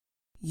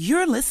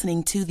You're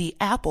listening to the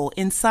Apple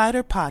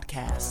Insider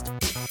Podcast.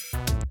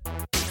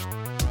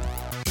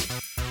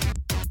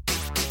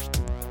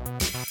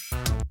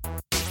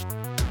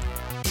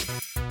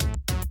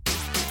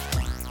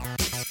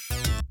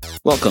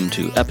 Welcome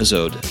to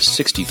episode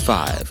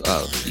 65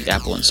 of the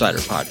Apple Insider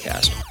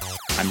Podcast.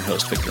 I'm your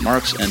host, Victor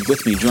Marks, and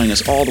with me, joining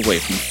us all the way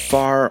from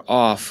far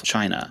off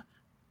China,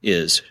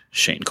 is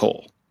Shane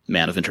Cole,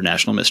 man of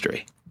international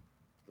mystery.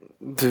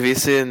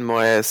 Dicen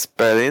Moes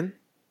Berlin.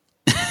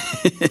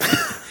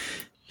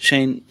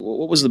 Shane,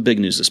 what was the big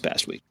news this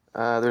past week?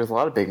 There's a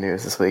lot of big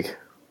news this week.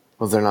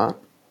 Was there not?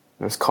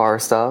 There's car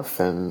stuff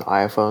and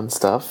iPhone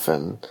stuff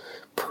and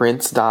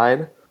Prince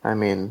died. I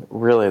mean,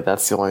 really,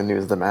 that's the only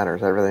news that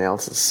matters. Everything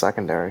else is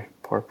secondary.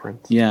 Poor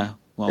Prince. Yeah.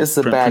 Well, it's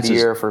a bad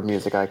year for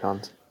music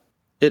icons.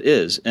 It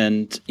is.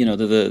 And, you know,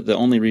 the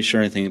only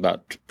reassuring thing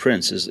about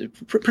Prince is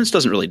Prince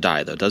doesn't really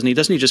die, though, doesn't he?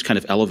 Doesn't he just kind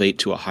of elevate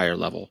to a higher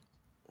level?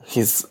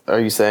 Are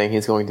you saying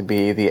he's going to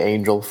be the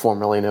angel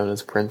formerly known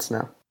as Prince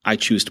now? I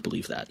choose to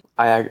believe that.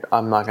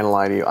 I'm not going to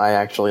lie to you. I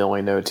actually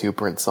only know 2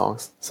 Prince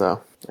songs.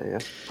 So, there you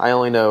go. I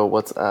only know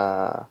what's,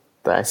 that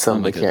I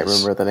suddenly can't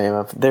remember the name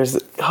of.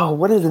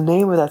 What is the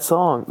name of that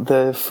song?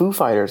 The Foo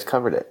Fighters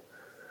covered it.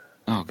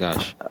 Oh,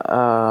 gosh.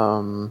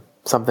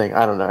 Something,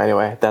 I don't know.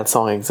 Anyway, that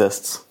song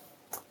exists.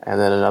 And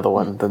then another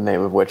one, the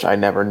name of which I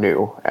never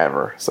knew,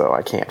 ever. So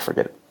I can't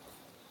forget it.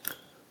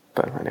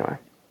 But anyway.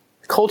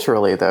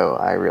 Culturally, though,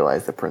 I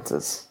realize that Prince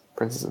is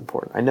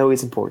important. I know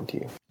he's important to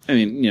you. I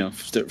mean, you know,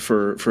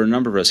 for a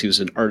number of us, he was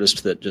an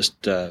artist that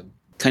just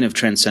kind of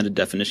transcended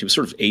definition. He was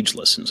sort of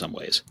ageless in some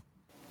ways.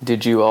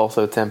 Did you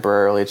also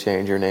temporarily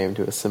change your name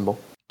to a symbol?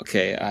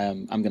 Okay,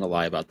 I'm going to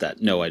lie about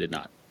that. No, I did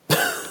not.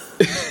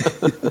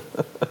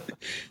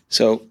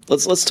 So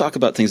let's talk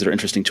about things that are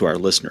interesting to our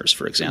listeners,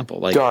 for example.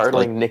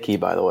 Darling Nikki,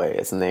 by the way,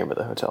 is the name of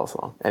the hotel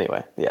song.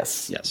 Anyway,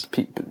 yes.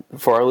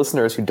 For our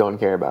listeners who don't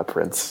care about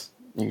Prince,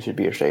 you should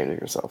be ashamed of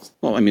yourselves.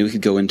 Well, I mean, we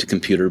could go into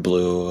Computer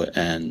Blue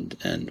and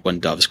When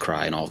Doves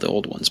Cry and all the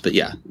old ones. But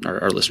yeah,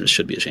 our listeners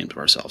should be ashamed of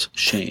ourselves.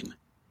 Shame.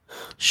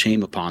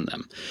 Shame upon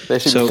them. They're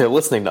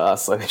listening to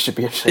us, so they should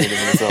be ashamed of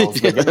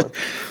themselves. Yeah.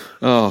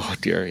 Oh,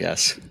 dear,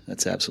 yes.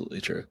 That's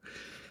absolutely true.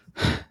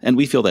 And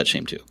we feel that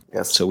shame, too.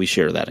 Yes. So we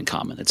share that in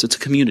common. It's a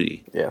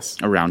community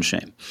around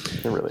shame.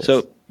 It really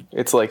is.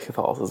 It's like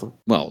Catholicism.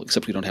 Well,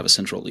 except we don't have a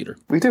central leader.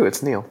 We do.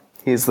 It's Neil.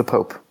 He's the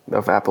Pope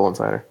of Apple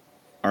Insider.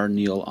 Our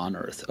Neil on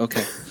Earth.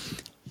 Okay.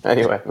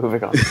 Anyway,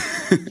 moving on.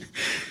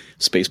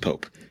 Space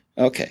Pope.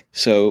 Okay,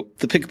 so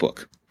the Pink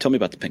Book. Tell me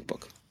about the Pink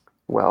Book.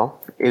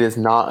 Well, it is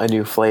not a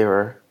new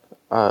flavor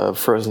of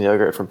frozen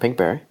yogurt from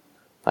Pinkberry.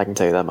 I can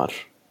tell you that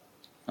much.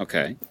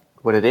 Okay.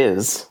 What it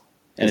is...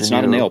 And it's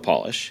not a nail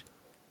polish.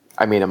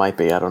 I mean, it might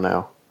be. I don't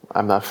know.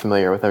 I'm not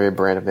familiar with every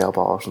brand of nail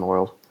polish in the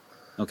world.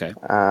 Okay.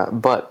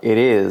 But it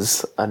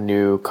is a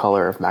new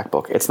color of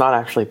MacBook. It's not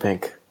actually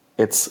pink.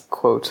 It's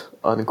quote,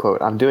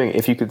 unquote.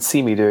 If you could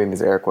see me doing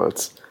these air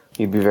quotes,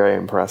 you'd be very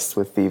impressed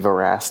with the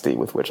veracity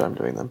with which I'm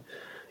doing them.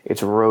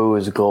 It's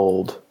rose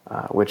gold,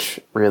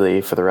 which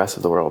really for the rest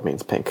of the world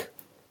means pink.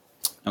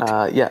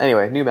 Okay.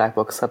 Anyway, new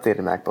MacBooks, updated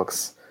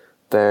MacBooks.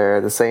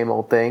 They're the same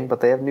old thing, but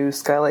they have new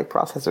Skylake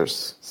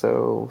processors.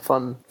 So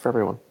fun for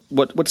everyone.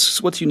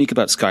 What's unique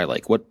about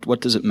Skylake?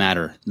 What does it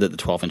matter that the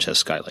 12-inch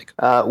has Skylake?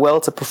 Well,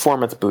 it's a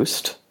performance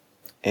boost,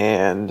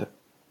 and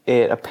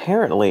it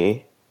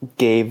apparently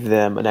gave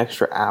them an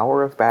extra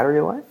hour of battery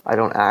life. I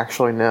don't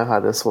actually know how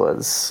this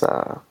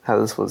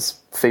was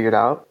figured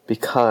out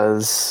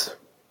because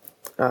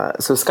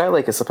so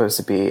Skylake is supposed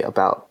to be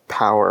about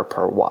power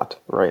per watt,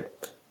 right?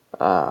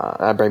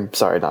 I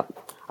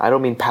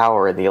don't mean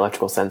power in the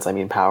electrical sense. I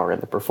mean power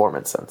in the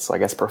performance sense. So I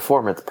guess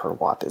performance per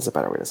watt is a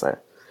better way to say it.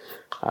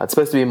 It's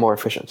supposed to be more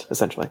efficient,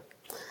 essentially.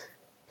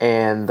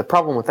 And the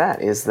problem with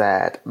that is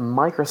that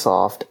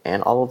Microsoft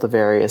and all of the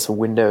various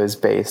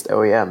Windows-based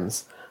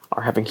OEMs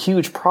are having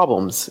huge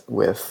problems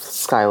with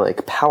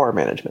Skylake power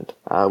management,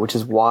 which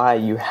is why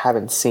you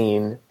haven't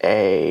seen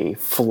a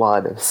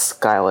flood of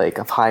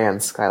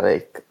high-end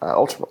Skylake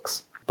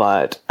Ultrabooks.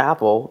 But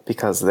Apple,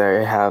 because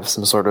they have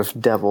some sort of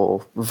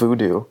devil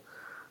voodoo,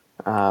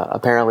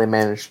 apparently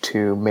managed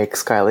to make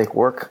Skylake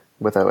work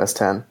with OS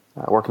X,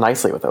 work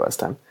nicely with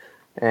OS X,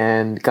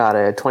 and got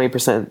a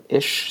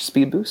 20%-ish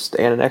speed boost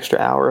and an extra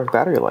hour of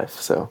battery life.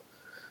 So,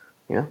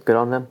 good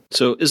on them.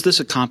 So is this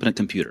a competent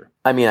computer?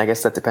 I mean, I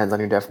guess that depends on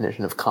your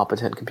definition of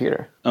competent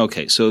computer.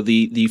 Okay, so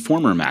the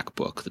former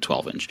MacBook, the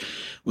 12-inch,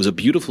 was a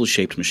beautiful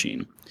shaped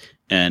machine.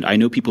 And I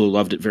know people who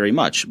loved it very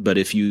much, but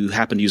if you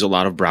happen to use a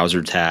lot of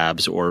browser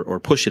tabs or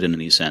push it in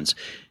any sense,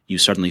 you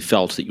suddenly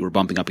felt that you were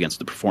bumping up against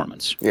the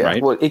performance,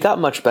 right? Well, it got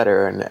much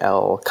better in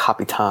El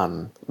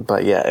Capitan,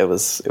 but yeah, it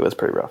was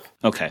pretty rough.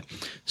 Okay,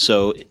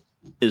 so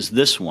is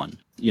this one,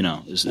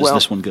 is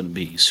this one going to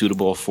be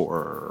suitable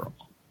for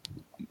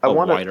a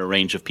wider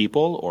range of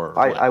people? Or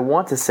I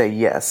want to say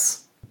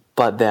yes,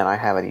 but then I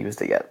haven't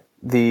used it yet.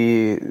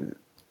 The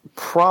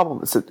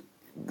problem is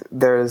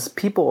that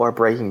people are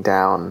breaking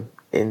down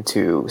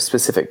into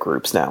specific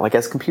groups now. Like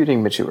as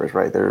computing matures,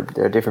 right, there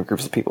are different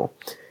groups of people.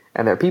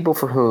 And there are people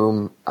for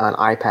whom an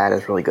iPad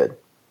is really good.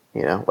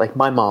 You know, like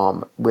my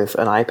mom with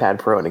an iPad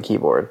Pro and a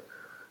keyboard,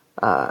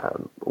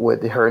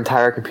 with her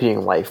entire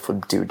computing life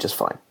would do just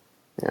fine.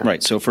 Yeah.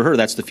 Right. So for her,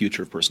 that's the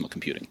future of personal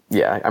computing.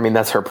 Yeah, I mean,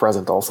 that's her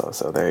present also,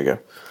 so there you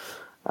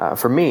go.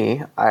 For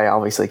me, I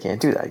obviously can't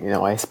do that. You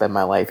know, I spend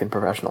my life in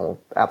professional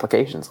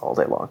applications all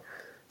day long.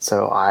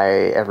 So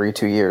every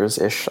 2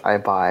 years-ish, I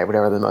buy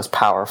whatever the most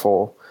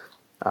powerful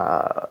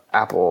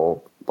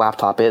Apple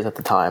laptop is at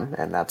the time,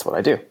 and that's what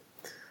I do.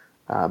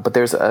 But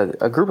there's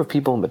a group of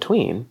people in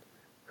between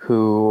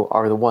who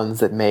are the ones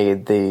that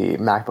made the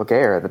MacBook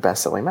Air the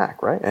best-selling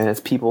Mac, right? And it's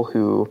people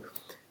who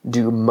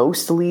do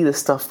mostly the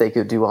stuff they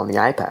could do on the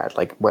iPad,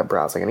 like web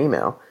browsing and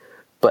email,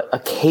 but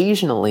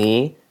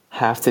occasionally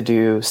have to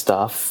do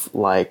stuff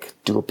like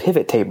do a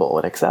pivot table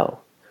in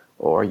Excel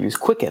or use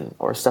Quicken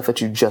or stuff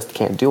that you just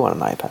can't do on an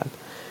iPad.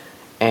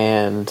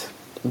 And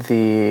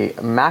the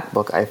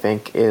MacBook, I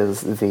think,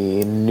 is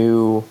the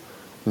new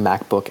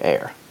MacBook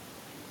Air,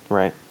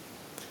 right?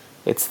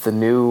 It's the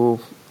new,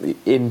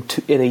 in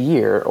a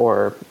year,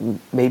 or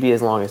maybe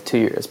as long as 2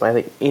 years, but I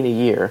think in a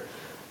year,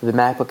 the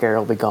MacBook Air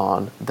will be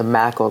gone. The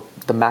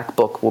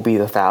MacBook will be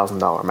the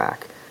 $1,000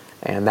 Mac,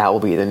 and that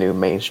will be the new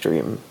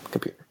mainstream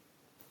computer.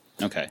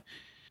 Okay.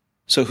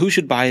 So who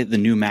should buy the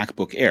new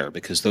MacBook Air?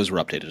 Because those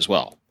were updated as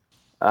well.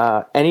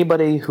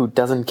 Anybody who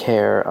doesn't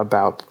care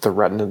about the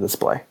Retina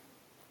display,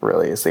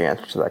 really, is the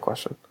answer to that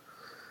question.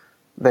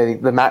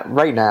 Right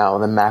now,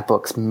 the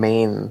MacBook's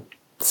main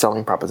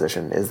selling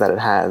proposition is that it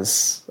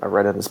has a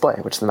Retina display,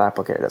 which the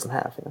MacBook Air doesn't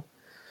have. You know?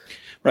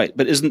 Right,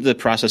 but isn't the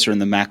processor in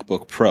the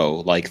MacBook Pro,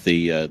 like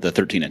the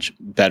 13-inch,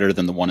 better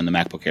than the one in the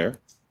MacBook Air?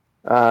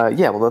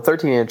 Yeah, well, the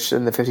 13-inch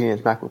and the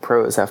 15-inch MacBook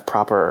Pros have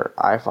proper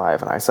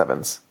i5 and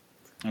i7s.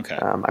 Okay.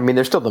 I mean,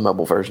 they're still the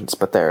mobile versions,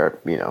 but they're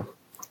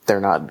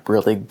not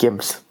really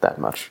gimped that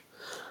much.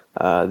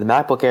 The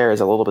MacBook Air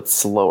is a little bit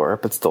slower,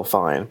 but still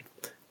fine.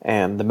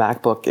 And the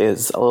MacBook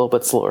is a little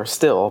bit slower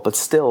still, but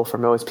still, for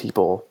most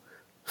people,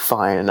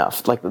 fine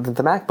enough. Like, the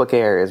MacBook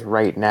Air is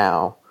right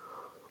now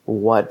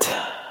what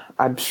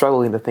I'm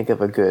struggling to think of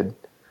a good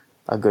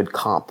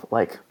comp.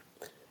 Like,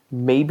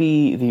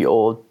 maybe the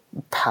old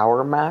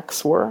Power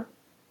Macs were,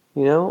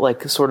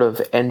 like sort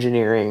of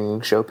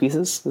engineering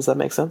showpieces. Does that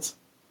make sense?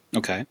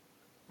 Okay.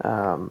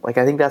 Like,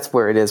 I think that's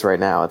where it is right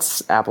now.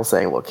 It's Apple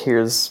saying, look,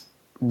 here's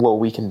what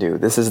we can do.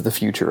 This is the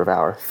future of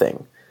our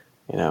thing,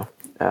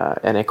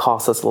 and it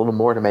costs us a little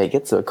more to make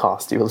it, so it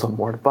costs you a little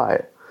more to buy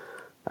it.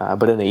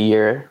 But in a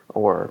year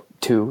or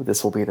two,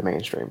 this will be the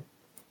mainstream.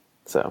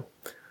 So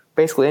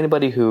basically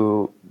anybody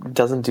who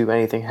doesn't do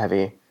anything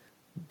heavy,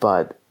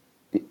 but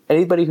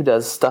anybody who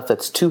does stuff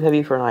that's too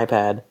heavy for an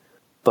iPad,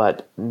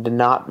 but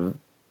not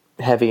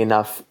heavy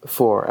enough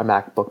for a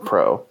MacBook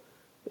Pro,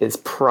 is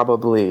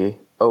probably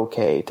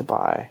okay to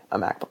buy a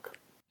MacBook.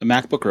 A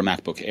MacBook or a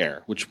MacBook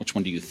Air? Which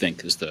one do you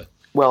think is the...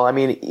 Well, I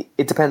mean,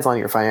 it depends on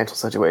your financial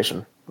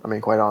situation. I mean,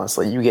 quite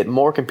honestly, you get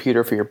more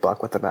computer for your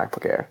buck with the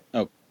MacBook Air.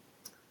 Oh.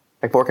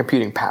 Like, more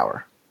computing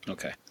power.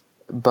 Okay.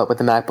 But with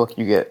the MacBook,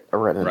 you get a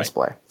Retina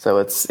display. So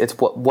it's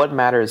what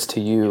matters to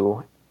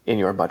you in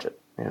your budget.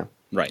 Yeah.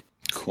 Right.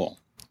 Cool.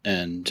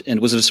 And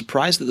was it a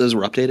surprise that those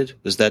were updated?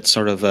 Was that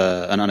sort of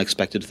an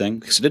unexpected thing?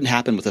 Because it didn't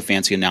happen with a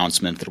fancy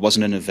announcement. There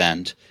wasn't an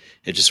event.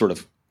 It just sort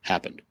of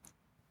happened.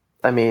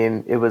 I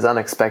mean, it was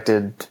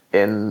unexpected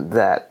in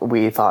that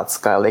we thought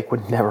Skylake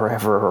would never,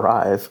 ever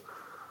arrive.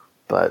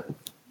 But,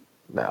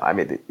 no, I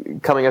mean,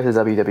 coming up to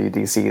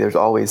WWDC, there's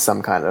always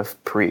some kind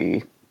of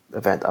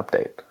pre-event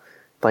update.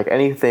 Like,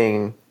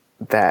 anything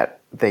that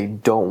they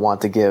don't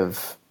want to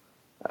give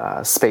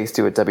space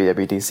to at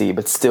WWDC,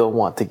 but still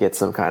want to get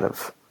some kind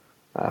of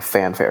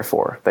fanfare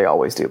for, they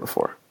always do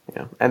before.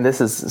 And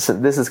this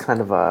is kind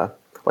of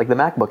like the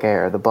MacBook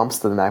Air. The bumps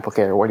to the MacBook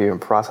Air weren't even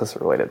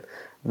processor related.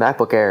 The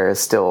MacBook Air is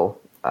still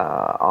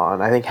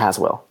on, I think,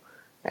 Haswell,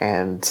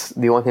 and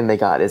the only thing they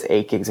got is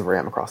 8 gigs of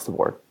RAM across the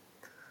board.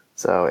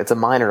 So it's a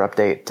minor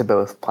update to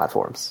both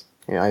platforms.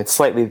 It's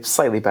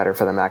slightly better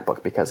for the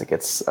MacBook because it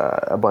gets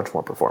a bunch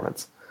more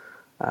performance.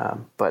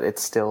 But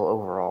it's still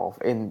overall,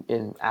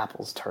 in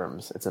Apple's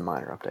terms, it's a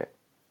minor update.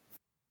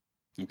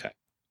 Okay.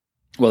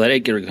 Well, that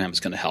 8 gig RAM is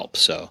going to help,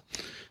 so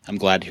I'm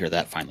glad to hear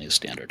that finally is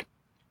standard.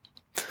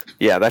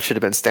 Yeah, that should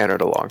have been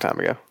standard a long time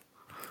ago.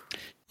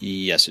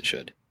 Yes, it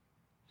should.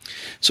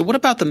 So what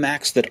about the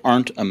Macs that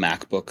aren't a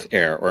MacBook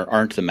Air or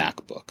aren't the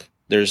MacBook?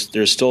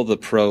 There's still the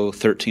Pro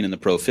 13 and the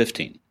Pro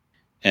 15.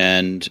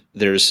 And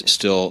there's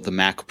still the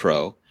Mac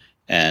Pro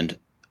and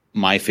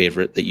my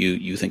favorite that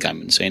you think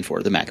I'm insane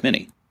for, the Mac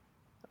Mini.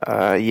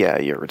 Yeah,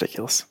 you're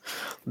ridiculous.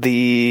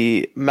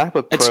 The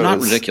MacBook Pros... It's not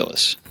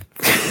ridiculous.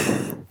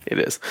 It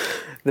is.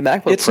 The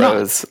MacBook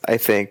Pros, I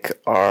think,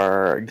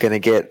 are going to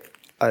get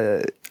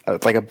a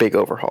big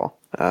overhaul.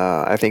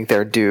 I think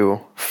they're due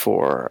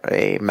for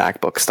a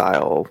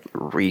MacBook-style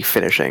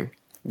refinishing,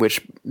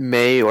 which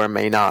may or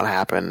may not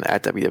happen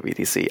at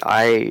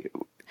WWDC.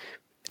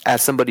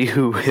 As somebody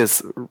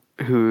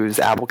whose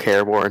Apple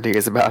Care warranty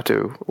is about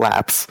to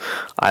lapse,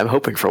 I'm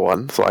hoping for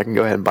one, so I can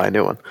go ahead and buy a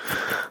new one.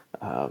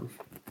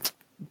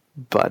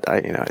 But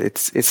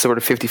it's sort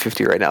of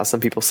 50-50 right now. Some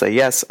people say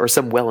yes, or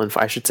some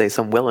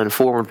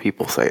well-informed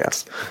people say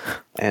yes,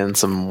 and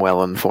some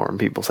well-informed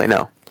people say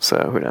no. So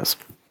who knows?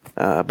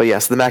 But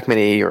yes, the Mac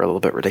Mini, you're a little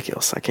bit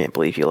ridiculous. I can't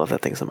believe you love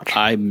that thing so much.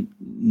 I'm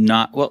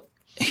not. Well,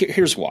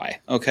 here's why.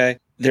 Okay,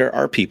 there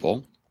are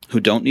people who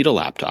don't need a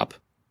laptop,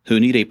 who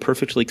need a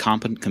perfectly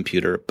competent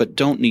computer, but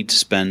don't need to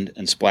spend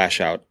and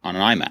splash out on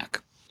an iMac.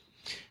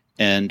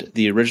 And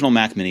the original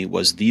Mac Mini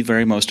was the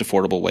very most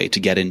affordable way to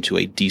get into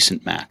a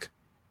decent Mac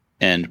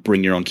and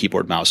bring your own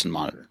keyboard, mouse, and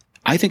monitor.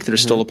 I think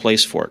there's still a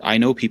place for it. I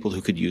know people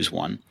who could use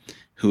one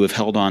who have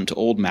held on to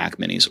old Mac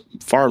Minis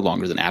far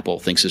longer than Apple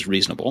thinks is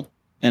reasonable.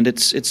 And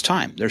it's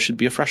time. There should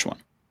be a fresh one.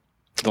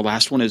 The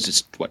last one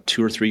is,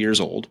 2 or 3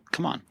 years old?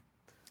 Come on.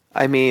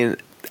 I mean,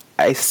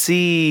 I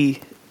see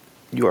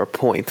your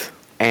point,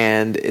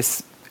 and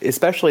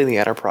especially in the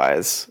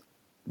enterprise,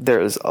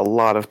 there's a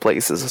lot of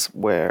places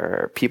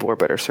where people are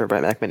better served by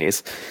Mac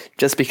Minis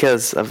just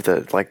because of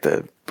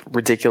the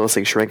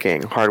ridiculously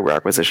shrinking hardware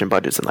acquisition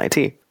budgets in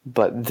IT.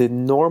 But the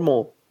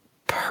normal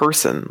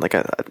person, like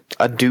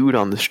a dude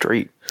on the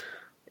street,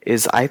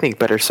 is, I think,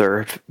 better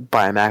served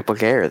by a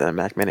MacBook Air than a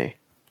Mac Mini.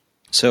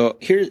 So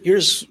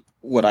here's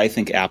what I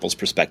think Apple's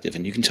perspective,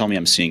 and you can tell me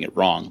I'm seeing it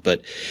wrong,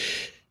 but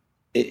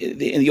in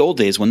the old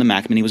days when the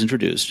Mac Mini was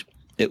introduced,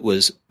 it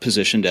was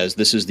positioned as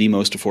this is the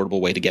most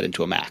affordable way to get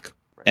into a Mac.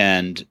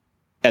 And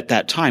at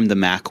that time, the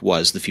Mac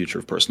was the future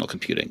of personal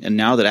computing. And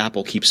now that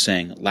Apple keeps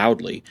saying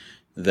loudly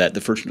that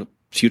the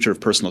future of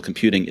personal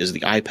computing is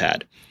the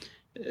iPad,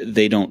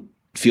 they don't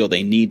feel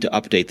they need to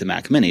update the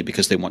Mac Mini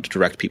because they want to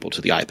direct people to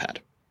the iPad.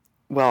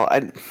 Well, I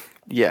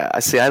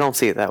don't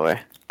see it that way.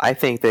 I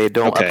think they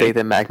don't update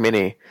the Mac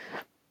Mini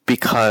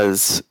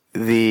because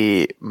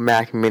the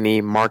Mac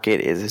Mini market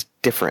is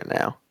different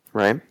now,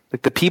 right?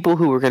 Like the people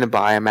who were going to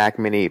buy a Mac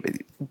Mini,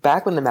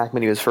 back when the Mac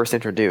Mini was first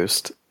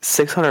introduced,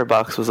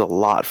 $600 was a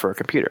lot for a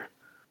computer,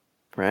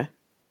 right?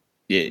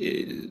 Yeah,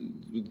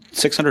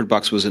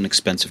 $600 was an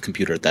expensive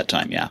computer at that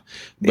time, yeah.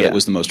 But it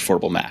was the most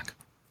affordable Mac.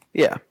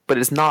 Yeah, but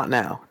it's not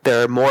now.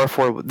 There are more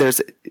affordable.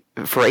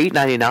 For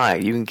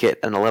 $899, you can get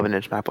an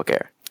 11-inch MacBook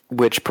Air,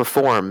 which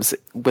performs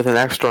with an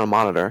external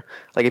monitor.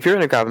 Like if you're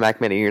going to grab a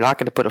Mac Mini, you're not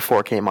going to put a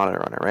 4K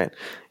monitor on it, right?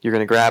 You're going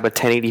to grab a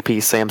 1080p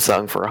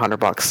Samsung for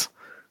 $100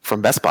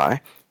 from Best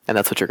Buy, and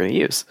that's what you're going to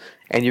use.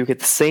 And you get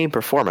the same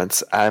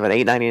performance out of an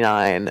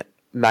 $899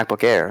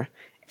 MacBook Air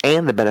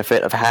and the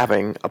benefit of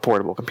having a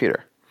portable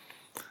computer.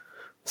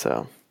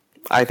 So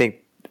I think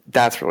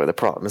that's really the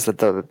problem, is that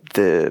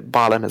the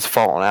bottom has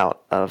fallen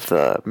out of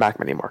the Mac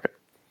Mini market,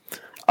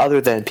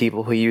 other than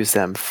people who use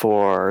them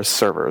for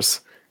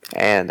servers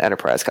and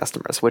enterprise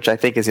customers, which I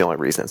think is the only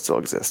reason it still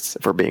exists,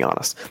 if we're being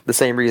honest. The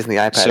same reason the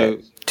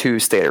iPad 2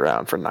 stayed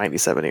around for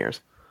 97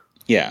 years.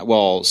 Yeah,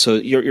 well, so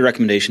your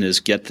recommendation is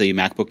get the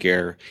MacBook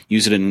Air,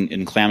 use it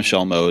in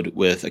clamshell mode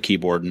with a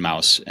keyboard and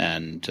mouse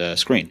and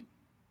screen.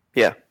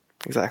 Yeah,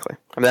 exactly.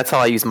 I mean, that's how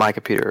I use my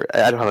computer.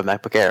 I don't have a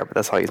MacBook Air, but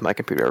that's how I use my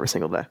computer every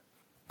single day.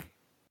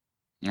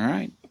 All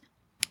right.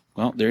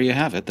 Well, there you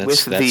have it.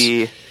 That's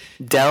the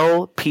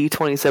Dell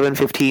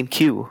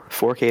P2715Q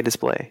 4K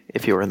display,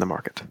 if you're in the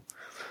market.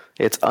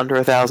 It's under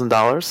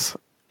 $1,000,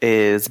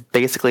 is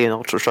basically an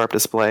ultra-sharp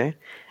display,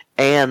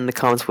 and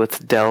comes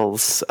with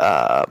Dell's,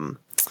 what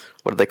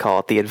do they call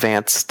it, the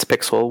advanced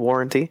pixel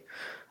warranty,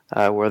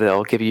 where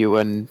they'll give you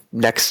a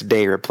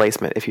next-day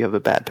replacement if you have a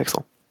bad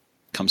pixel.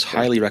 Comes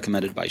highly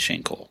recommended by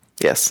Shane Cole.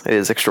 Yes, it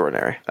is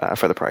extraordinary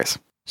for the price.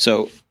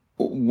 So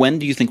when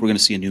do you think we're going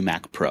to see a new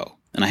Mac Pro?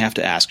 And I have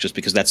to ask, just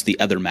because that's the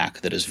other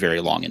Mac that is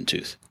very long in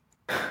tooth.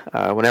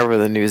 Whenever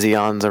the new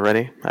Xeons are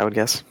ready, I would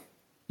guess.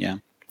 Yeah.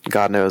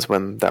 God knows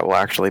when that will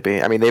actually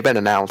be. I mean, they've been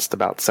announced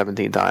about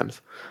 17 times.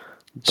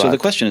 So the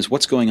question is,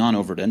 what's going on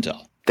over at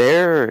Intel?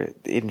 They're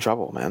in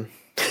trouble, man.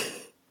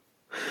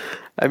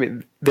 I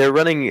mean, they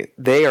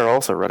are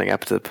also running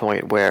up to the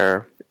point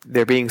where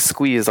they're being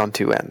squeezed on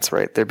two ends,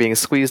 right? They're being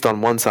squeezed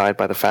on one side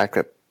by the fact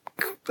that,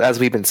 as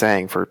we've been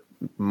saying for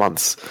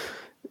months,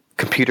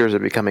 computers are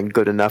becoming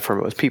good enough for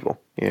most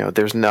people.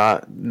 There's no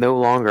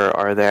longer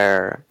are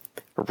there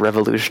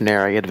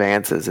revolutionary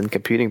advances in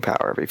computing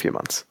power every few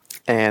months.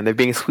 And they're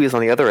being squeezed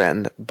on the other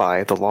end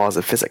by the laws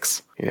of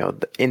physics.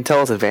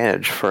 Intel's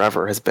advantage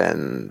forever has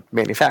been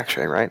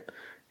manufacturing, right?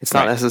 It's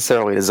not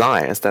necessarily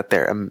design. It's that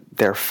their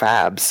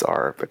fabs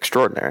are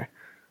extraordinary.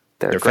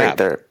 They're great.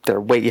 Fab. They're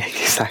way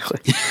exactly.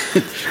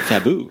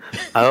 Taboo.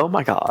 Oh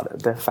my god,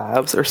 the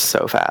fabs are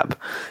so fab.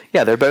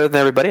 Yeah, they're better than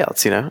everybody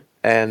else,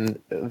 and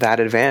that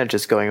advantage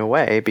is going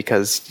away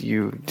because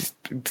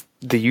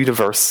the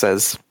universe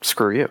says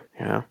screw you.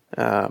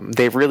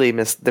 They've really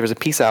missed. There was a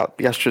piece out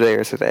yesterday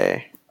or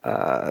today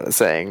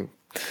saying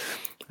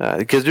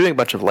because doing a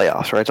bunch of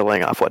layoffs, right? They're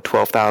laying off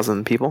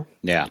 12,000 people.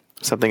 Yeah,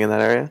 something in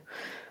that area.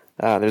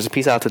 There's a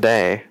piece out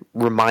today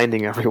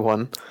reminding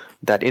everyone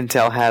that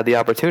Intel had the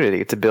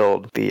opportunity to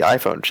build the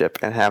iPhone chip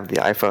and have the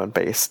iPhone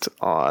based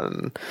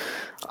on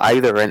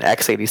either an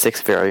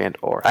x86 variant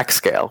or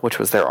X-Scale, which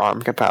was their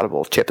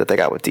ARM-compatible chip that they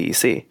got with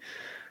DEC.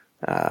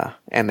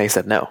 And they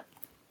said no.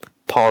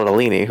 Paul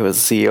Nalini, who was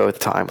the CEO at the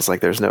time, was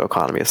like, "There's no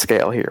economy of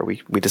scale here.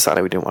 We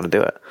decided we didn't want to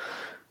do it."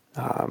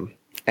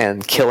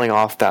 And killing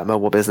off that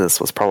mobile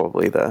business was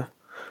probably the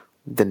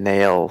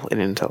nail in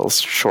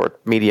Intel's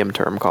medium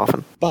term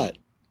coffin. But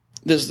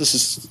this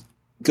is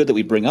good that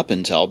we bring up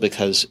Intel,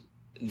 because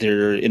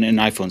they're in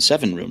iPhone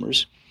 7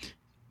 rumors.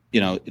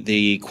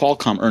 The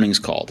Qualcomm earnings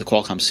call, the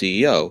Qualcomm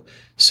CEO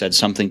said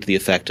something to the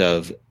effect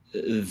of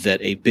that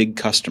a big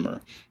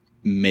customer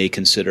may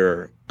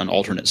consider an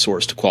alternate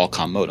source to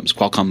Qualcomm modems.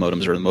 Qualcomm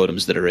modems are the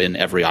modems that are in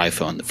every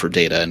iPhone for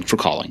data and for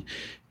calling.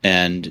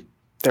 And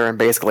they're in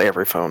basically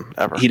every phone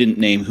ever. He didn't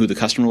name who the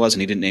customer was,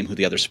 and he didn't name who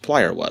the other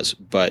supplier was.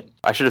 But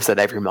I should have said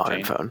every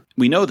modern phone.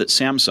 We know that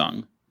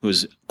Samsung, who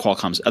is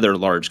Qualcomm's other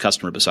large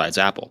customer besides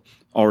Apple,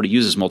 already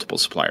uses multiple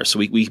suppliers. So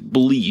we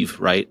believe,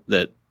 right,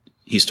 that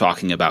he's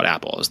talking about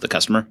Apple as the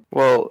customer.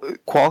 Well,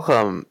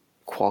 Qualcomm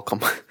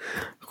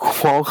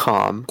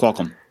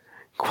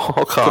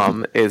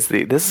is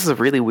this is a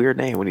really weird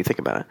name when you think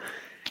about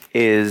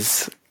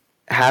it,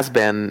 has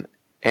been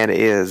and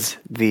is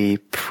the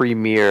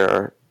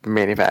premier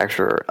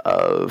manufacturer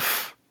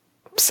of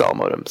cell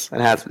modems,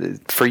 and has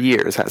for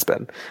years has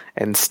been,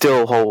 and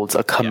still holds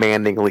a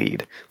commanding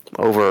lead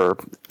over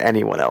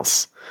anyone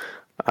else.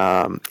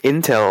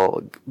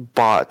 Intel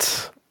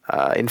bought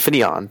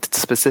Infineon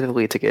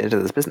specifically to get into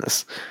this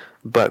business,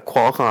 but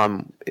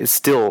Qualcomm is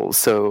still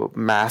so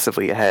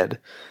massively ahead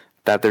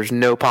that there's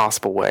no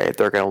possible way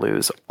they're going to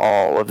lose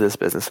all of this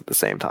business at the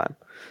same time,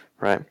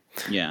 right?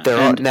 Yeah.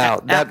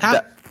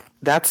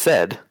 That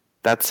said,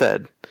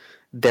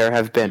 there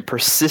have been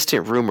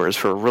persistent rumors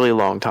for a really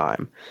long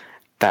time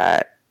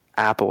that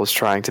Apple is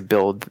trying to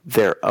build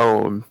their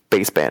own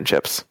baseband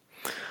chips,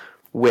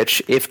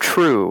 which, if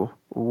true,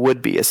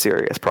 would be a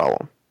serious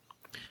problem.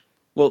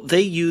 Well,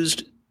 they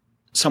used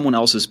someone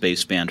else's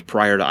baseband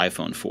prior to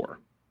iPhone 4.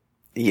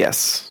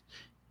 Yes.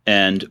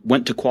 And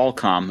went to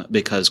Qualcomm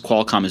because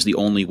Qualcomm is the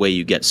only way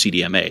you get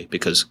CDMA,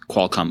 because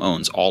Qualcomm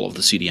owns all of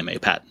the CDMA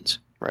patents.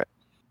 Right.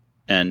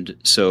 And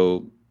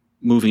so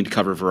moving to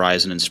cover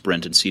Verizon and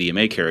Sprint and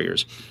CDMA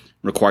carriers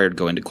required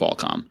going to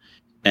Qualcomm.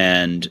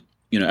 And,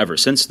 ever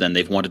since then,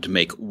 they've wanted to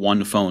make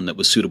one phone that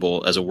was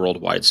suitable as a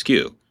worldwide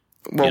SKU.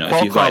 Well,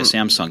 if you buy a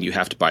Samsung, you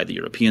have to buy the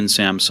European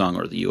Samsung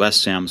or the US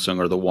Samsung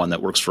or the one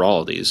that works for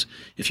all of these.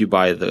 If you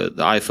buy the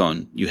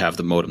iPhone, you have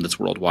the modem that's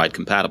worldwide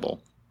compatible.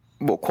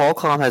 Well,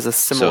 Qualcomm has a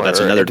similar advantage.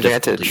 So that's another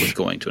difficulty with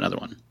going to another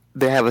one.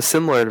 They have a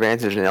similar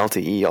advantage in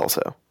LTE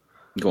also.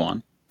 Go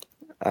on.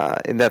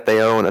 In that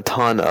they own a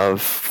ton of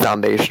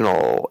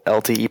foundational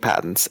LTE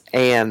patents,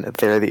 and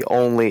they're the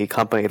only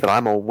company that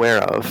I'm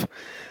aware of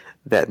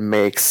that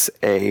makes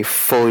a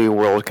fully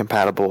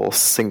world-compatible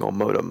single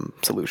modem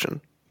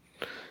solution.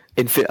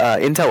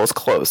 Intel is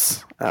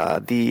close.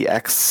 The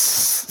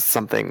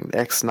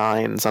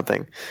X9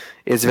 something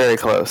is very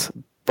close.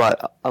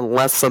 But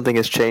unless something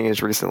has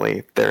changed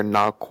recently, they're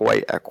not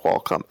quite at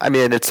Qualcomm. I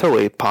mean, it's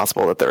totally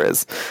possible that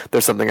there's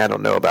something I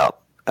don't know about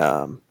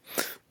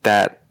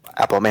that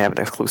Apple may have an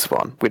exclusive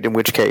on, in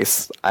which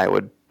case I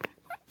would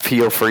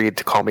feel free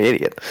to call me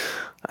idiot.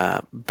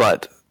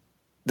 But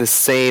the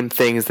same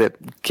things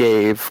that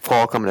gave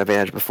Qualcomm an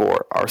advantage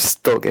before are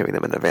still giving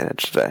them an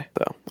advantage today.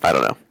 So I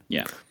don't know.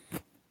 Yeah.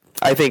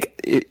 I think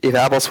if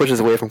Apple switches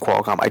away from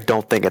Qualcomm, I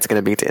don't think it's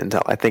going to be to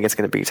Intel. I think it's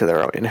going to be to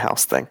their own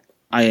in-house thing.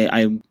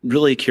 I'm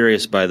really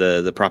curious by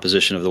the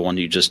proposition of the one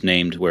you just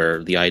named,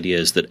 where the idea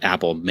is that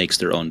Apple makes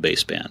their own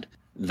baseband.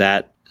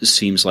 That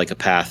seems like a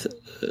path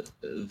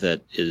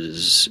that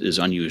is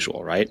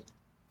unusual, right?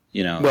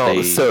 But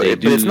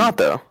it's not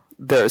though.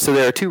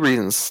 There are two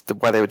reasons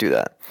why they would do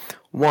that.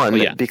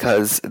 One,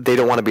 because they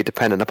don't want to be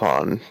dependent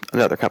upon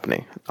another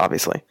company,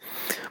 obviously.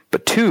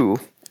 But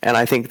two, and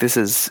I think this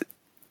is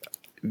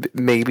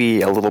maybe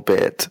a little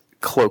bit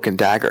cloak and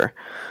dagger,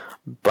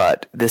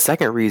 but the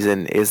second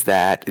reason is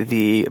that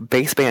the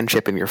baseband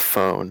chip in your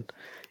phone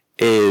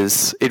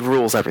it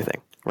rules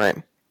everything,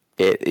 right?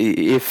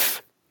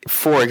 If,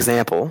 for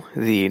example,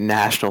 the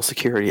National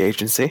Security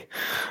Agency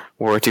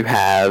were to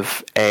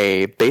have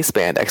a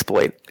baseband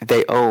exploit,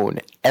 they own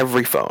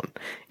every phone.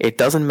 It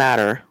doesn't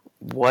matter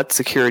what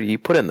security you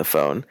put in the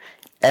phone.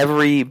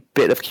 Every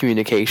bit of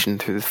communication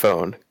through the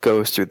phone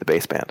goes through the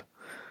baseband.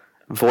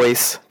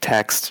 Voice,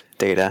 text,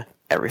 data,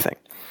 everything.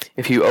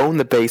 If you own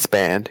the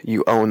baseband,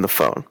 you own the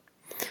phone.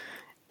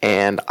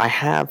 And I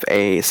have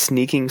a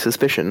sneaking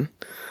suspicion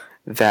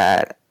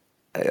that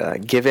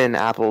given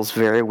Apple's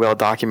very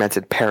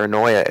well-documented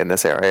paranoia in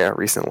this area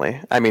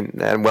recently,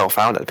 and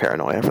well-founded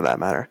paranoia for that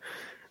matter,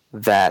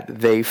 that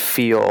they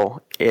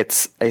feel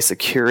it's a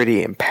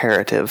security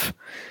imperative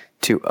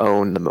to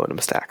own the modem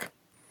stack.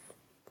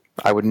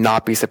 I would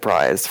not be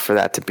surprised for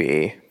that to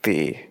be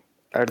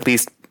or at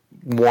least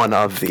one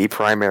of the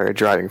primary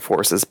driving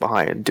forces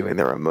behind doing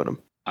their own modem.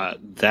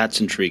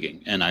 That's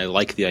intriguing, and I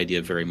like the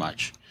idea very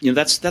much.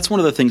 That's one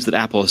of the things that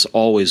Apple has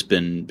always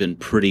been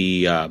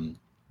pretty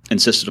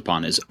insisted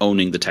upon, is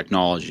owning the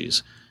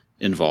technologies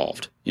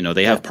involved.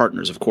 They have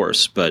partners, of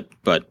course, but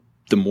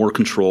the more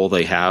control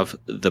they have,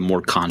 the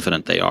more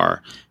confident they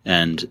are,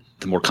 and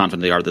the more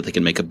confident they are that they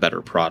can make a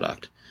better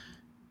product.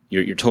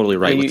 You're totally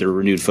right. With their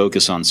renewed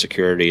focus on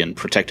security and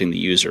protecting the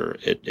user,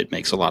 it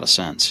makes a lot of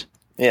sense.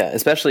 Yeah,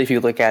 especially if you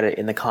look at it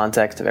in the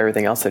context of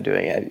everything else they're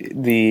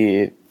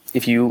doing.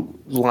 If you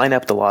line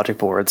up the logic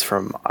boards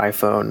from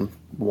iPhone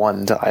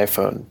 1 to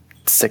iPhone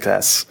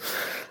 6S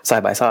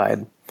side by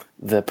side,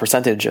 the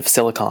percentage of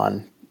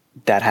silicon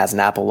that has an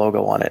Apple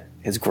logo on it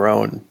has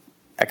grown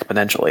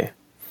exponentially.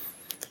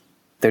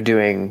 They're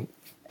doing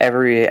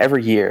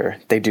every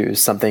year they do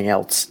something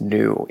else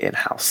new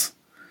in-house.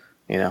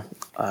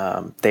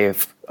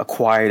 They've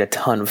acquired a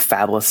ton of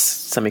fabulous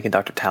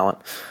semiconductor talent.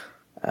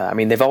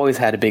 They've always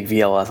had a big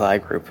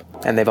VLSI group,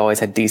 and they've always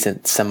had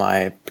decent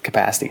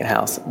semi-capacity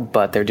in-house,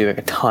 but they're doing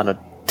a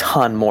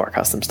ton more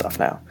custom stuff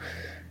now.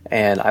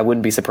 And I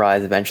wouldn't be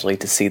surprised eventually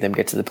to see them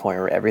get to the point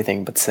where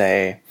everything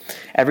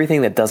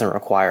that doesn't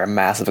require a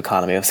massive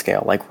economy of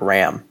scale, like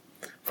RAM,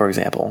 for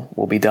example,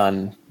 will be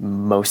done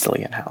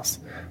mostly in-house.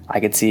 I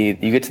could see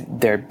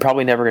they're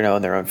probably never going to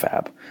own their own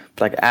fab,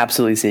 but I could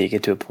absolutely see you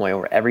get to a point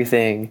where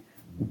everything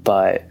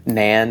but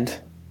NAND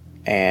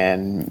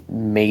and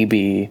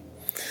maybe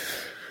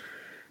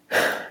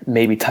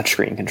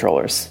touchscreen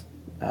controllers,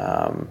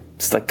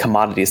 just like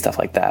commodity stuff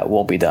like that,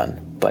 won't be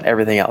done. But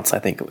everything else, I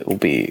think, will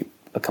be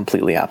a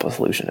completely Apple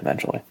solution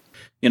eventually.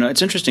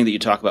 It's interesting that you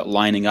talk about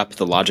lining up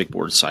the logic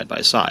boards side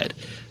by side.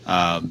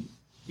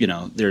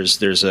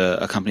 There's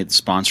a company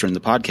that's sponsoring the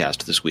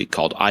podcast this week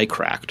called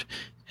iCracked,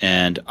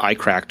 and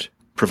iCracked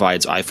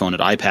provides iPhone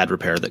and iPad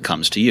repair that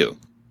comes to you.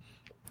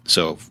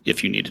 So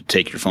if you need to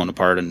take your phone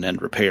apart and then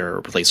repair or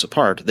replace a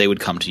part, they would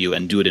come to you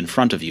and do it in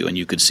front of you, and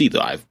you could see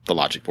the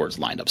logic boards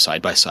lined up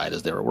side by side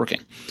as they were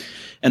working.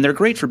 And they're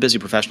great for busy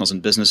professionals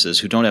and businesses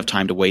who don't have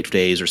time to wait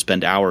days or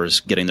spend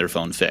hours getting their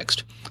phone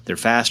fixed. They're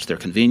fast, they're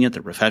convenient,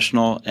 they're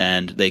professional,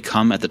 and they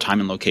come at the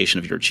time and location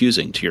of your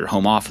choosing, to your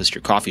home office,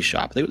 your coffee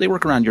shop. They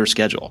work around your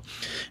schedule.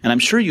 And I'm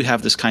sure you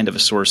have this kind of a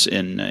source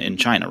in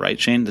China, right,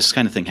 Shane? This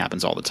kind of thing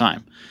happens all the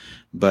time.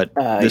 But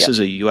this is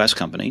a U.S.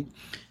 company,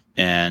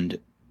 and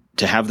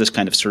to have this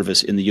kind of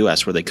service in the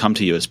U.S. where they come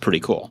to you is pretty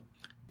cool.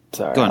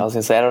 Sorry, I was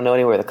going to say, I don't know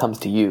anywhere that comes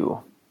to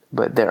you,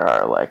 but there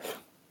are like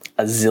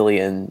a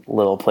zillion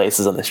little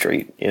places on the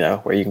street,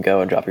 where you can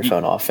go and drop your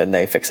phone off and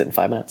they fix it in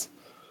 5 minutes.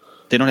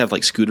 They don't have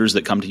like scooters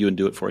that come to you and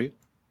do it for you?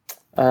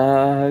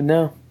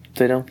 No,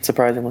 they don't,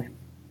 surprisingly.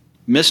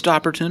 Missed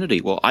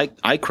opportunity. Well,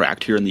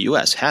 iCracked here in the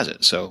U.S. has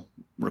it, so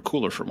we're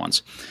cooler for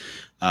once.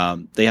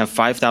 They have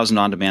 5,000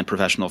 on-demand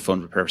professional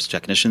phone repair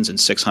technicians in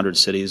 600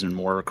 cities and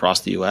more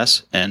across the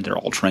U.S., and they're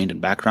all trained and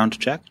background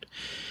checked.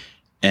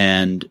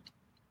 And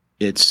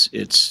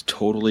it's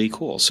totally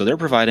cool. So they're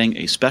providing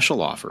a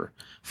special offer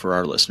for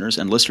our listeners,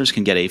 and listeners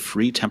can get a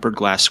free tempered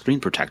glass screen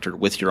protector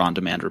with your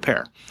on-demand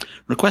repair.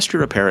 Request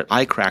your repair at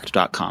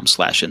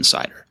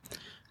iCracked.com/insider.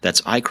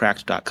 That's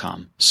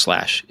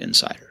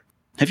iCracked.com/insider.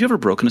 Have you ever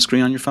broken a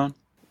screen on your phone?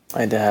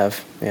 I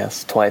have,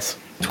 yes, twice.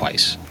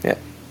 Twice? Yeah.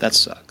 That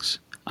sucks.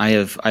 I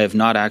have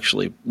not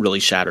actually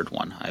really shattered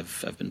one.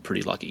 I've been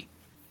pretty lucky.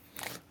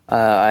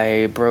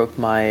 I broke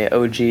my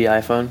OG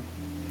iPhone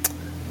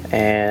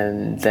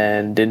and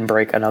then didn't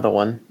break another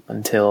one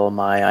until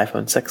my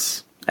iPhone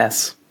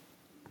 6S.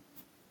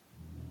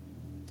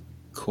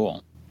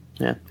 Cool.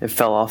 Yeah, it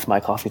fell off my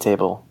coffee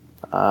table,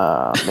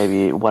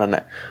 maybe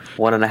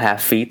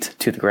 1.5 feet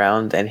to the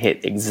ground, and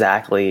hit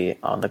exactly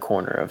on the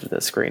corner of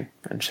the screen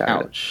and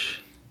shattered.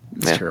 Ouch.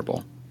 That's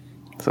terrible.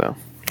 So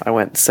I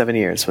went 7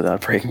 years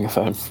without breaking a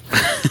phone.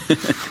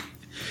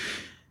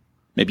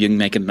 Maybe you can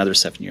make it another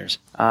 7 years.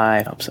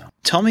 I hope so.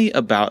 Tell me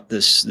about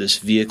this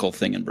vehicle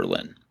thing in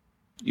Berlin.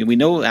 We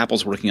know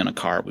Apple's working on a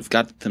car. We've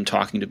got them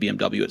talking to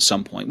BMW at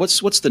some point.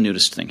 What's the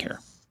newest thing here?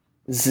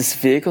 This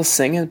vehicle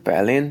thing in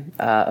Berlin?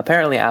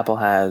 Apparently Apple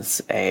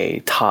has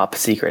a top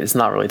secret. It's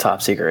not really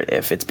top secret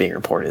if it's being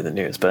reported in the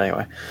news, but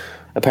anyway.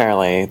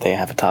 Apparently they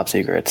have a top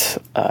secret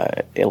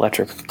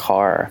electric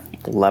car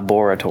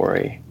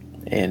laboratory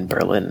in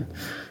Berlin,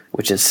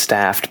 which is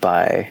staffed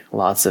by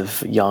lots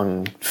of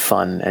young,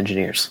 fun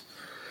engineers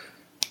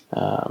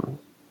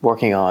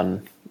working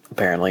on,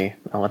 apparently,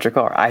 an electric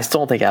car. I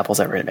still don't think Apple's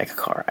ever going to make a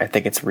car. I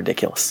think it's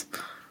ridiculous.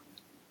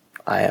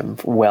 I am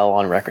well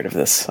on record of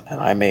this,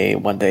 and I may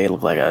one day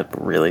look like a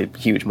really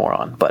huge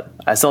moron, but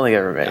I still don't think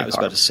I've ever made a car. I was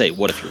about to say,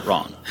 what if you're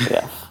wrong?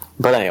 Yeah.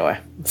 But anyway,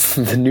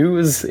 the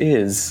news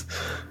is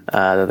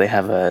that they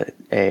have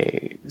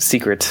a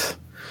secret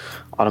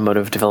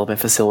automotive development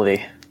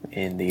facility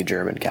in the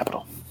German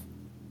capital.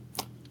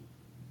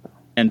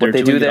 And what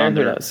they do there,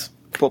 who knows?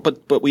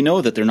 But we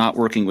know that they're not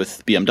working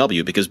with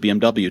BMW because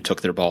BMW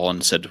took their ball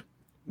and said,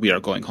 we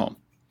are going home.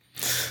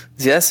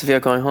 Yes, we are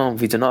going home.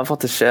 We do not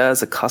want to share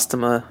the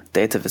customer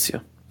data with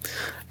you.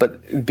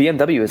 But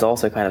BMW is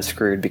also kind of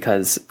screwed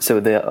because, so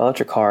the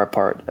electric car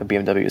part of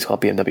BMW is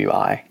called BMW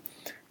i,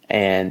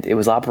 and it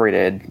was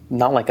operated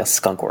not like a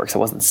skunk works. It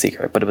wasn't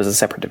secret, but it was a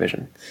separate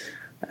division.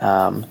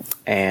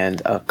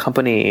 And a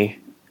company,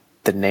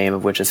 the name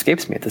of which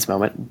escapes me at this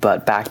moment,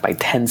 but backed by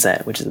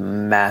Tencent, which is a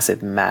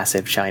massive,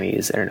 massive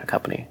Chinese internet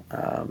company,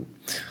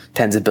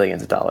 tens of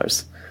billions of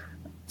dollars,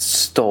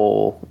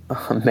 stole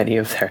many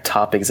of their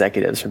top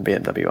executives from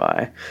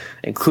BMW,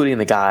 including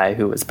the guy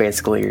who was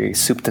basically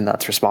soup to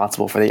nuts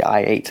responsible for the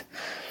i8,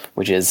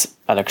 which is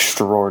an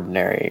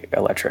extraordinary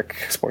electric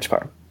sports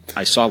car.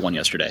 I saw one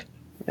yesterday.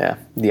 Yeah,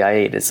 the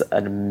i8 is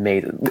an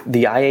amazing.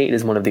 The i8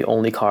 is one of the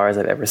only cars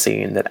I've ever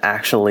seen that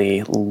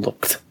actually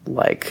looked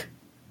like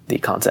the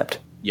concept.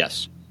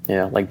 Yes. You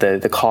know, like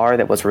the car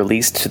that was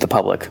released to the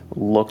public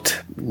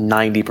looked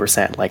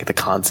 90% like the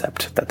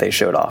concept that they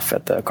showed off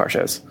at the car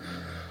shows.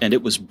 And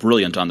it was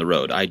brilliant on the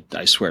road.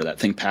 I swear that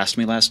thing passed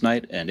me last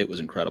night, and it was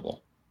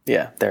incredible.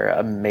 Yeah, they're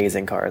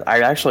amazing cars.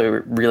 I actually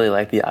really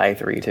like the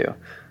i3 too.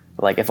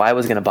 Like if I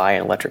was going to buy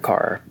an electric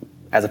car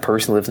as a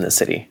person who lives in the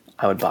city,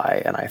 I would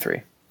buy an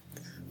i3.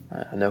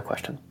 No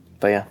question.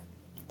 But yeah,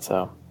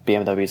 so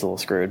BMW's a little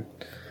screwed.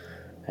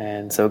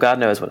 And so God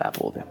knows what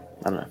Apple will do.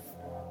 I don't know.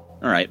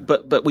 All right,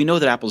 but we know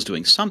that Apple's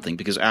doing something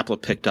because Apple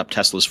picked up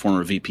Tesla's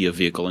former VP of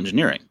vehicle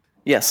engineering.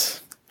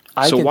 Yes.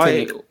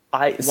 Why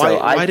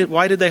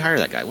did they hire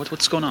that guy?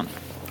 What's going on?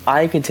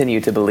 I continue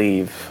to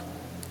believe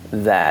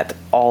that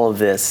all of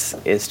this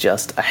is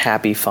just a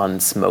happy, fun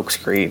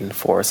smokescreen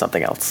for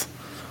something else.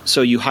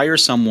 So you hire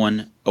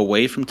someone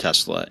away from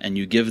Tesla and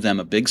you give them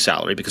a big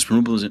salary because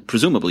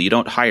presumably you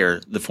don't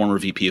hire the former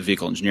VP of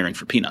vehicle engineering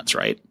for peanuts,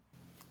 right?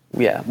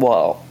 Yeah,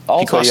 well,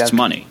 also he costs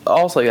money.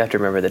 Also, you have to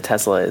remember that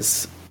Tesla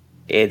is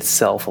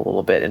itself a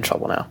little bit in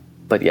trouble now.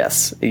 But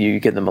yes, you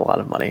give them a lot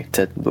of money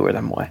to lure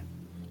them away.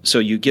 So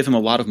you give him a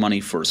lot of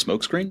money for a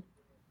smokescreen?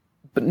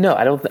 But no,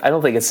 I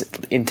don't think it's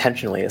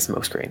intentionally a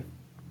smokescreen.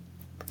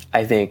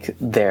 I think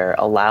they're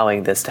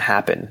allowing this to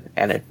happen,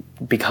 and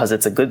because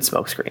it's a good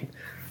smokescreen.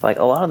 Like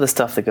a lot of the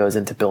stuff that goes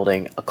into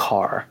building a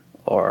car,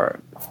 or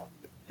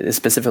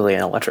specifically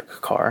an electric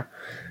car,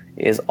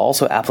 is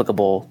also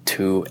applicable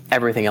to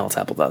everything else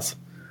Apple does.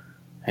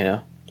 You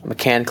know,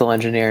 mechanical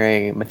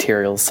engineering,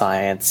 materials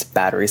science,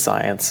 battery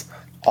science,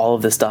 all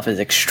of this stuff is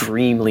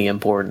extremely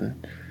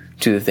important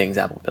to the things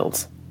Apple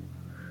builds.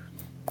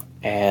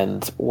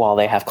 And while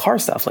they have car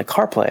stuff like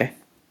CarPlay,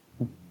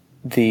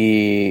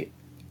 the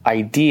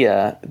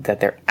idea that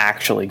they're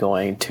actually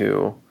going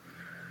to,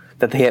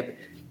 that they have,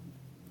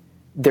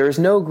 there is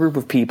no group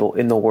of people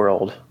in the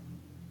world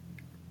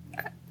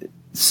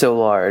so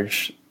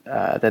large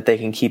that they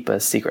can keep a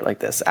secret like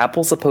this.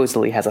 Apple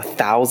supposedly has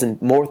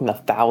more than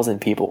 1,000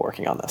 people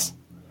working on this.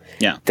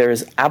 Yeah. There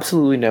is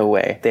absolutely no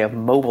way they have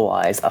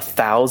mobilized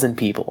 1,000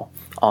 people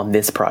on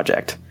this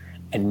project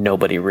and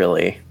nobody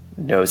really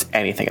knows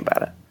anything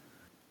about it.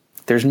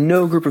 There's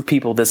no group of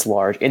people this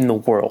large in the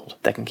world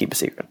that can keep a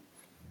secret.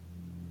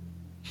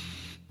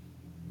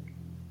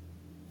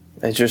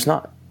 It's just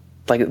not.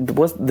 Like,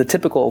 the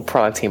typical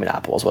product team at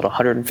Apple is,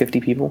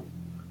 150 people?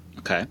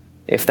 Okay.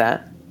 If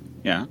that?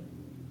 Yeah.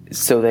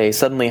 So they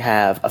suddenly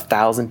have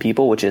 1,000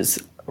 people, which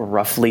is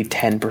roughly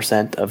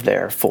 10% of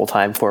their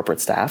full-time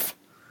corporate staff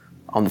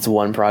on this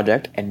one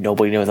project, and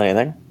nobody knows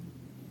anything?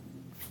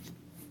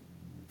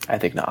 I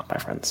think not, my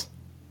friends.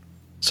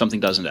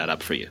 Something doesn't add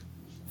up for you.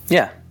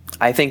 Yeah.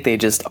 I think they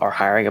just are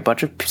hiring a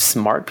bunch of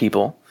smart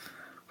people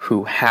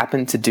who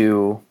happen to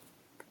do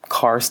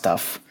car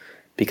stuff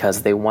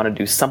because they want to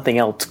do something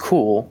else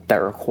cool that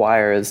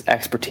requires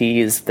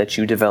expertise that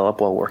you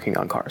develop while working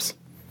on cars.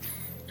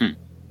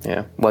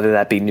 Yeah, whether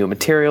that be new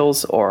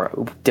materials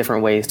or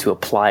different ways to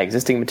apply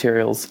existing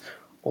materials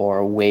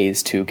or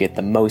ways to get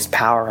the most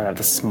power out of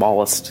the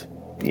smallest,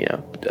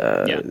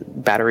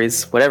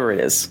 batteries, whatever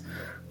it is.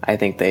 I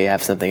think they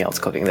have something else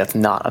cooking that's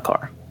not a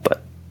car,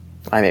 but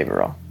I may be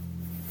wrong.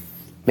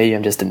 Maybe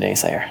I'm just a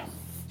naysayer.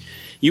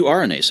 You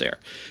are a naysayer.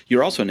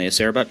 You're also a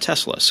naysayer about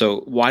Tesla. So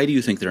why do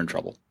you think they're in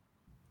trouble?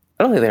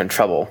 I don't think they're in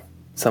trouble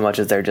so much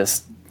as they're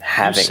just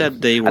having... You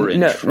said they were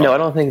in trouble. No, I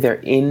don't think they're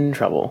in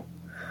trouble.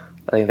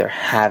 I think they're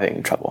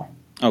having trouble.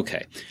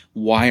 Okay.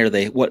 Why are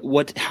they...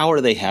 How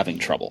are they having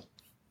trouble?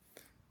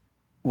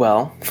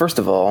 Well, first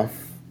of all,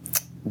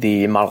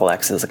 the Model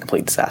X is a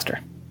complete disaster.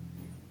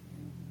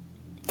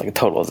 Like a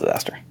total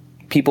disaster.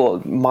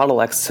 Model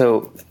X,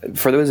 so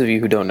for those of you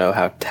who don't know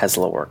how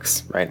Tesla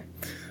works, right?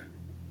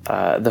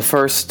 The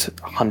first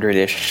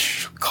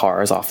 100-ish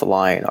cars off the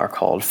line are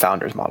called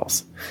founders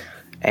models.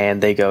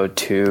 And they go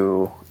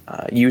to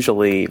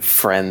usually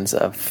friends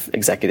of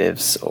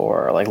executives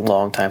or like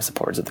longtime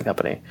supporters of the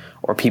company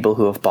or people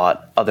who have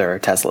bought other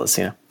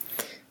Teslas,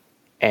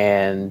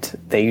 And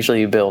they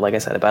usually build, like I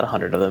said, about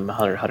 100 of them,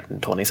 100,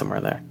 120, somewhere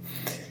in there.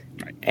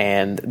 Right.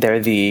 And they're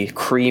the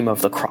cream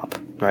of the crop,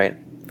 right?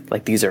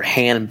 Like these are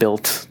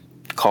hand-built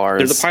cars.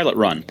 They're the pilot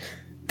run.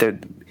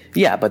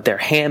 But they're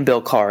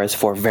hand-built cars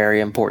for very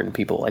important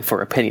people, like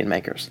for opinion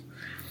makers.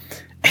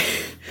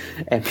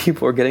 And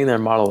people are getting their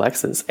Model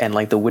X's, and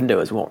like the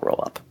windows won't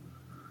roll up.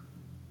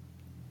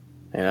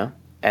 And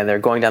they're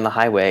going down the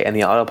highway, and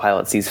the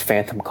autopilot sees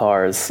phantom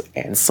cars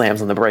and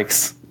slams on the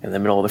brakes in the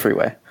middle of the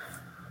freeway.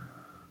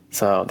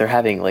 So they're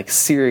having like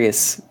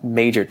serious,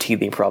 major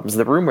teething problems.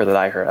 The rumor that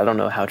I heard, I don't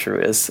know how true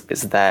it is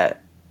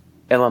that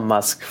Elon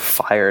Musk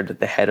fired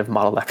the head of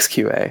Model X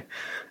QA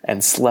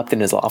and slept in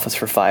his office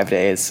for 5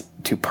 days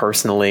to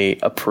personally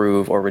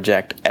approve or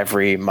reject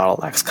every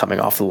Model X coming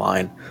off the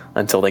line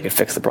until they could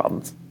fix the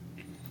problems.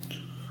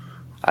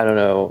 I don't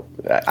know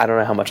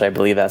how much I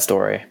believe that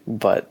story,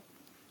 but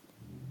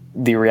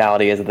the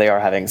reality is that they are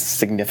having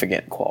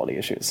significant quality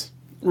issues.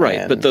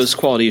 Right, but those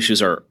quality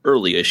issues are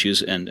early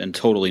issues and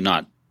totally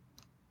not,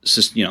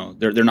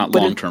 they're not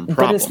long-term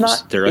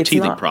problems. They're a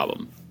teething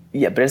problem.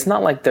 Yeah, but it's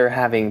not like they're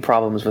having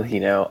problems with,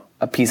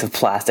 a piece of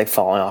plastic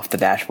falling off the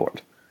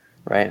dashboard,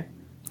 right?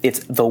 It's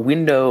the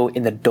window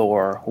in the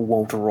door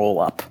won't roll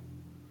up.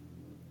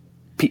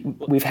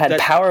 We've had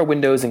power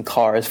windows in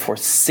cars for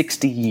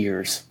 60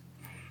 years,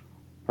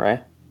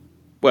 right?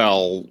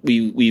 Well,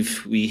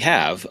 we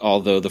have,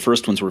 although the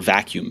first ones were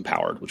vacuum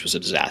powered, which was a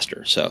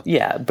disaster. So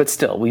yeah, but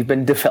still, we've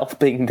been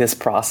developing this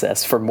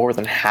process for more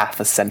than half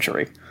a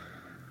century.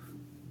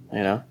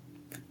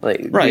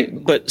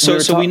 Right, but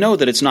so we know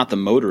that it's not the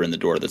motor in the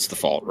door that's the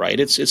fault, right?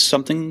 It's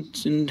something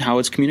in how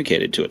it's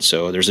communicated to it.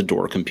 So there's a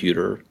door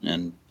computer,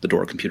 and the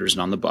door computer isn't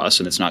on the bus,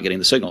 and it's not getting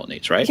the signal it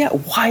needs, right? Yeah,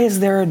 why is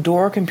there a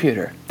door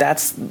computer?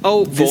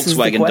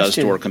 Volkswagen does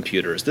door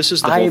computers. This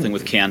is the whole thing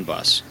with CAN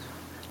bus.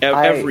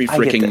 Every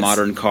freaking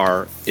modern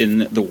car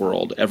in the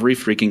world, every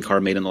freaking car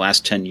made in the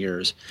last 10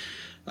 years,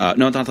 no,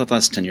 not the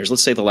last 10 years,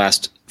 let's say the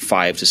last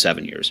 5 to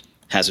 7 years,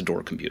 has a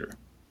door computer.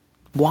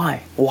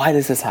 Why? Why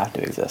does this have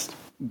to exist?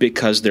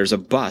 Because there's a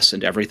bus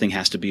and everything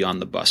has to be on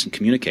the bus and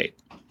communicate.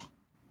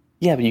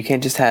 Yeah, but you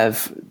can't just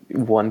have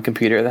one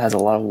computer that has a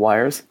lot of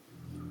wires.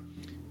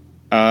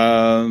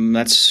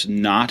 That's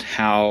not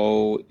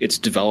how it's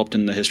developed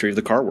in the history of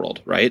the car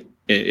world, right?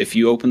 If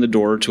you open the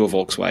door to a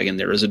Volkswagen,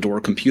 there is a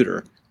door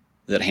computer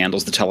that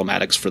handles the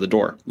telematics for the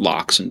door,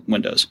 locks and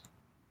windows.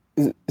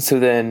 So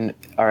then,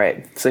 all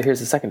right, so here's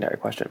the secondary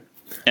question.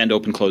 And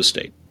open closed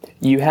state.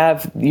 You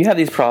have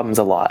these problems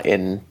a lot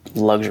in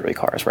luxury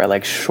cars, right?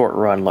 Like short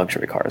run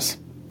luxury cars.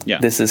 Yeah.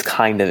 This is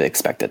kind of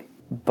expected.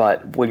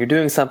 But when you're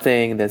doing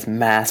something that's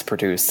mass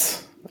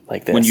produced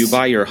like this. When you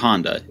buy your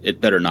Honda,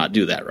 it better not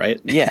do that, right?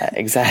 Yeah,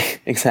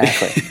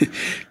 exactly.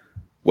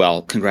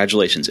 Well,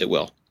 congratulations, it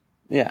will.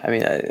 Yeah, I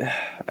mean,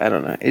 I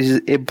don't know.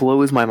 It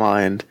blows my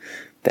mind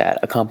that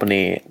a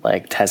company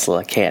like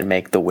Tesla can't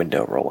make the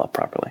window roll up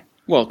properly.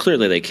 Well,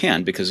 clearly they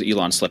can because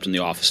Elon slept in the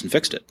office and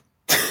fixed it.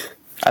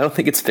 I don't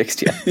think it's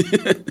fixed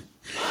yet.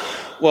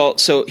 Well,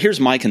 so here's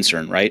my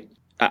concern, right?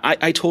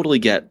 I totally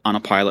get on a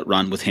pilot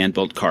run with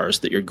hand-built cars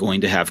that you're going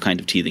to have kind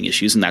of teething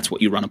issues, and that's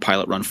what you run a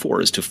pilot run for,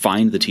 is to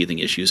find the teething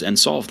issues and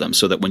solve them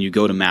so that when you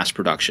go to mass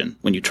production,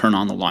 when you turn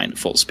on the line at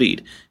full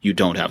speed, you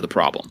don't have the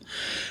problem.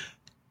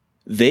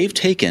 They've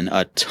taken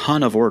a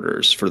ton of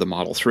orders for the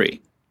Model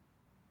 3,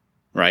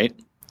 right?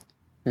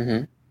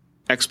 Mm-hmm.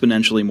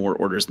 Exponentially more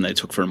orders than they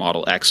took for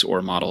Model X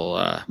or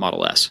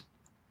Model S.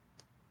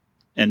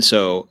 And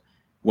so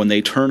when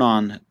they turn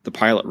on the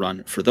pilot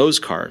run for those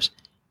cars,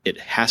 it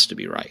has to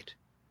be right.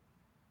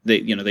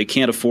 They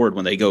can't afford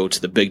when they go to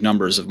the big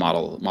numbers of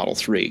Model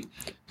 3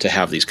 to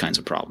have these kinds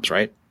of problems,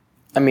 right?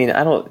 I mean,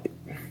 I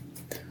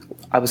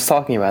was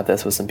talking about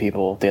this with some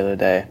people the other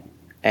day,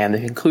 and the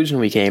conclusion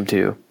we came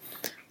to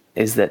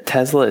is that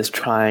Tesla is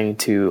trying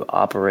to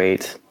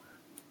operate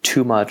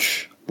too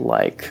much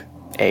like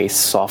a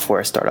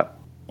software startup.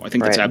 Well, I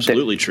think that's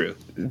absolutely true.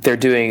 They're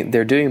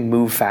doing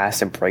move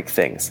fast and break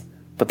things.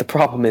 But the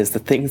problem is the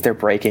things they're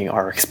breaking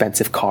are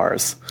expensive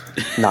cars,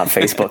 not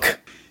Facebook.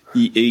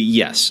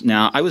 Yes.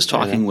 Now, I was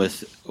talking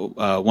with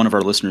one of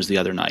our listeners the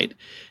other night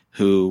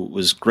who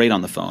was great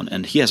on the phone,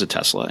 and he has a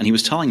Tesla, and he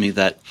was telling me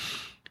that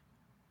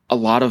a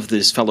lot of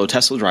his fellow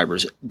Tesla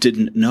drivers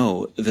didn't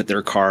know that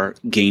their car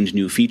gained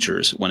new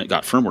features when it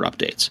got firmware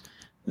updates,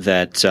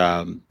 that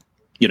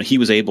he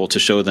was able to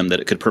show them that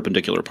it could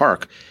perpendicular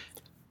park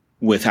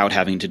without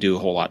having to do a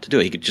whole lot to do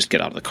it. He could just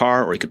get out of the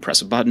car or he could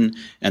press a button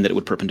and that it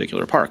would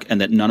perpendicular park, and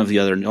that none of the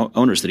other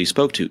owners that he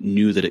spoke to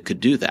knew that it could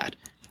do that.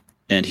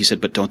 And he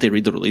said, but don't they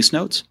read the release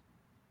notes?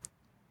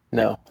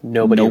 No,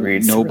 nobody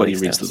reads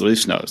the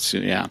release notes.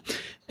 Yeah.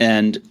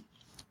 And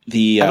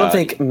I don't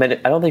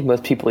think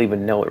most people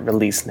even know what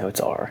release notes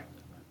are.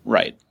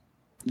 Right.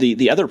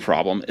 The other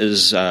problem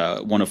is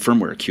one of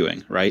firmware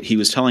queuing, right? He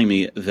was telling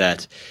me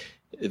that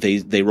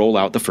they roll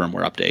out the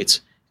firmware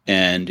updates,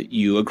 and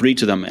you agree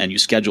to them and you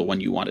schedule when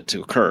you want it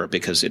to occur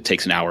because it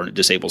takes an hour and it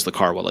disables the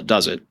car while it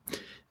does it.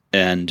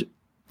 And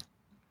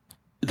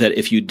that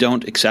if you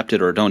don't accept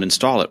it or don't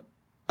install it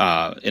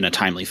in a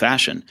timely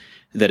fashion,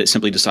 that it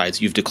simply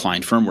decides you've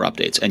declined firmware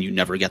updates and you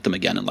never get them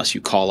again unless you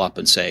call up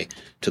and say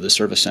to the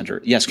service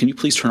center, yes, can you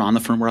please turn on the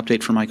firmware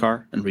update for my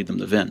car and read them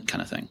the VIN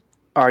kind of thing.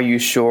 Are you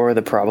sure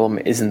the problem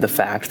isn't the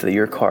fact that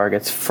your car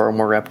gets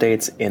firmware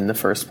updates in the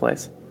first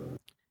place?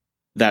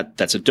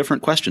 That's a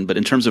different question, but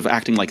in terms of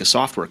acting like a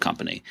software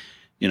company,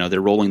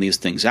 they're rolling these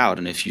things out,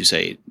 and if you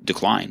say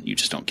decline, you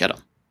just don't get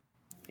them.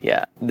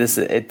 Yeah,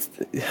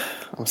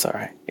 I'm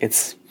sorry.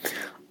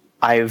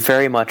 I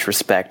very much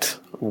respect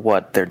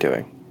what they're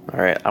doing, All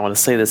right, I want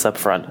to say this up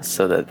front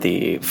so that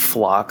the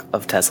flock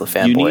of Tesla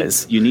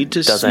fanboys you need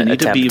to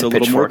be a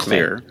little more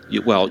clear.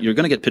 You're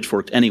going to get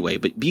pitchforked anyway,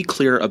 but be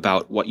clear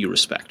about what you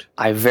respect.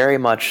 I very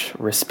much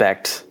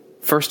respect,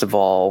 first of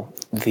all,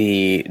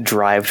 the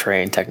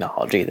drivetrain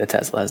technology that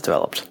Tesla has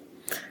developed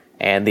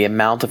and the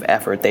amount of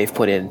effort they've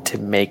put into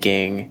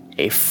making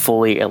a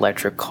fully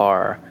electric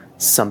car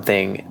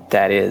something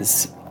that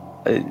is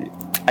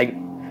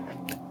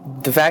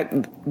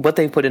what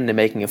they put into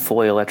making a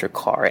fully electric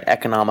car an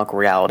economic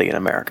reality in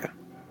America.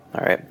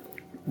 All right.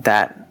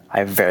 That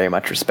I very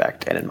much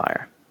respect and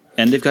admire.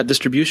 And they've got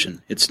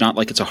distribution. It's not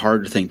like it's a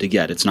hard thing to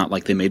get. It's not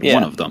like they made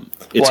one of them.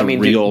 It's a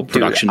real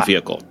production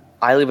vehicle.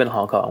 I live in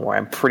Hong Kong where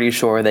I'm pretty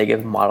sure they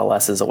give Model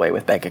S's away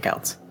with bank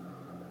accounts.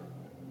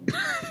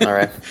 All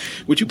right.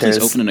 Would you please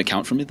open an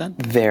account for me then?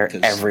 They're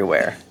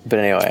everywhere. But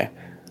anyway,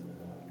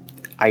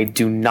 I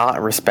do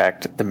not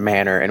respect the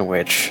manner in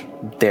which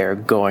they're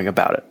going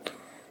about it.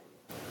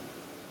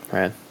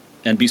 Right.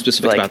 And be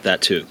specific about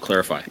that too.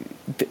 Clarify.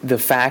 The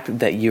fact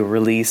that you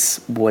release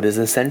what is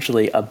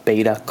essentially a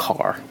beta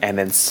car and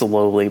then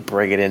slowly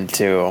bring it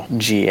into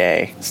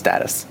GA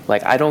status.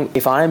 Like,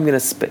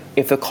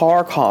 if the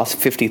car costs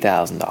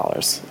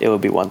 $50,000, it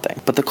would be one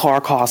thing. But the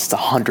car costs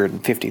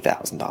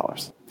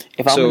 $150,000.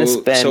 If I'm going to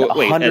spend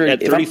at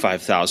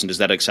 $35,000, is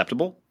that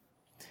acceptable?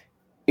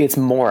 It's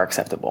more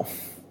acceptable.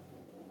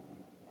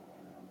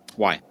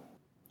 Why?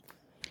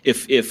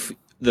 If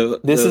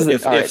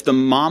the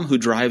mom who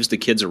drives the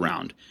kids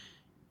around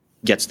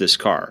gets this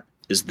car,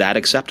 is that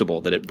acceptable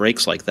that it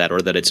breaks like that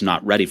or that it's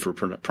not ready for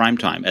prime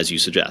time, as you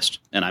suggest?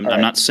 And I'm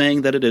not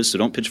saying that it is, so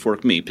don't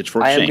pitchfork me.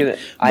 Pitchfork Shane.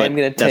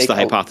 That's the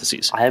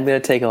hypothesis. I am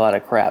going to take a lot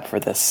of crap for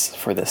this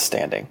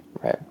standing,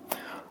 right?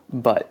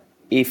 But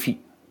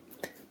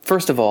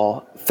first of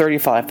all,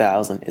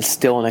 $35,000 is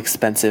still an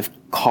expensive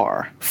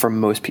car for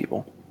most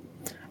people.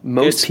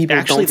 Most people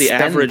actually don't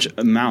spend... average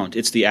amount.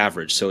 It's the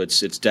average, so it's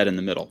dead in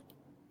the middle.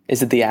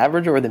 Is it the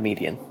average or the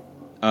median?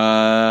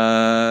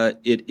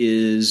 It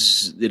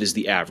is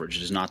the average.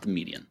 It is not the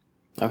median.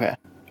 Okay.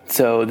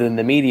 So then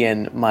the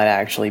median might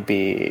actually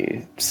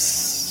be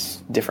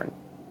different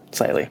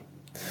slightly.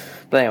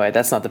 But anyway,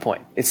 that's not the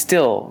point. It's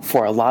still,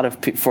 for a lot of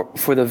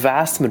for the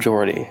vast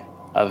majority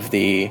of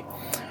the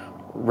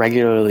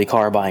regularly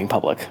car buying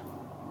public,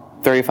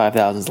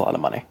 $35,000 is a lot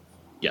of money.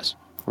 Yes.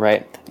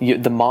 Right?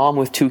 The mom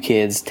with 2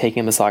 kids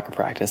taking them to soccer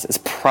practice is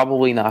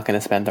probably not going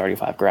to spend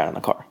 $35,000 on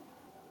a car.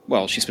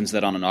 Well, she spends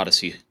that on an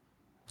Odyssey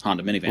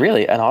Honda minivan.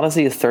 Really? An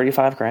Odyssey is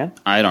 $35,000?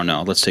 I don't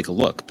know. Let's take a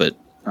look. But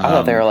I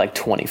thought they were like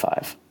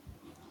 $25,000.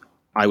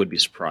 I would be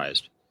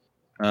surprised.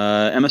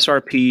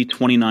 MSRP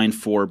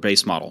 29.4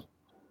 base model.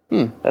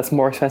 That's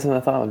more expensive than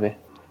I thought it would be.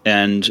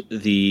 And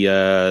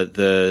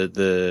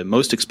the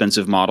most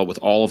expensive model with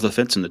all of the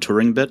fits and the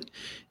touring bit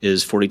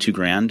is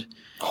 $42,000.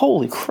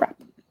 Holy crap!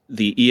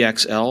 The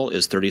EXL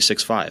is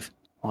 $36,500.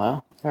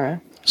 Wow. All right.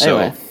 So,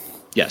 anyway,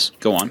 yes,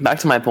 go on. Back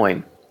to my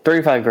point.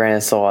 $35,000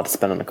 is still a lot to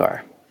spend on a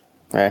car,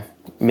 right?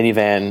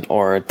 Minivan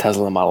or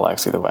Tesla Model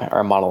X either way,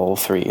 or Model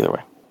 3 either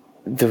way.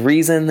 The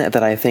reason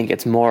that I think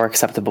it's more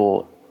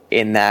acceptable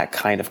in that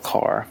kind of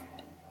car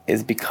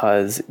is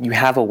because you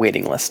have a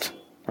waiting list,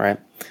 right?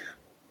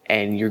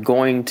 And you're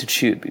going to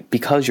choose,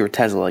 because you're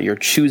Tesla, you're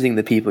choosing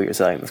the people you're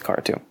selling this car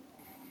to.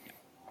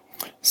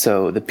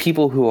 So the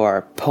people who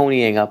are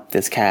ponying up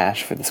this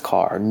cash for this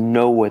car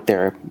know what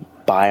they're,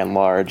 by and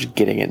large,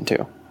 getting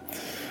into.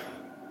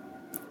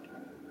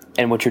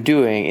 And what you're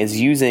doing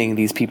is using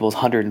these people's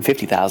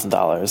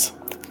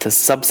 $150,000 to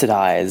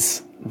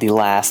subsidize the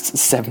last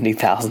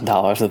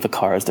 $70,000 of the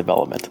car's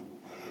development.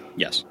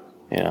 Yes.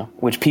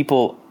 Which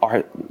people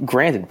are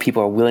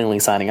willingly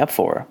signing up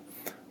for,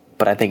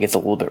 but I think it's a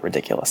little bit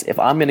ridiculous. If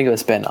I'm going to go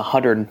spend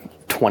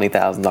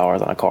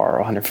 $120,000 on a car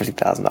or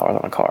 $150,000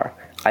 on a car,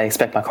 I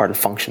expect my car to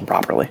function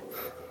properly.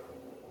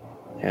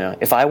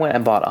 If I went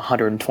and bought a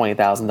 $120,000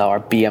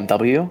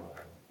 BMW,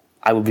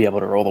 I would be able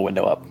to roll the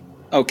window up.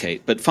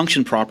 Okay, but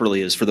function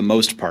properly is, for the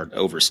most part,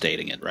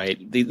 overstating it, right?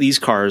 These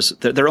cars,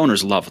 their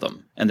owners love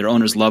them, and their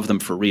owners love them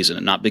for a reason,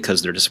 and not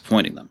because they're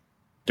disappointing them.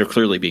 They're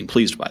clearly being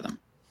pleased by them.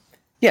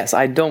 Yes,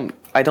 I don't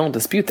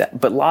dispute that,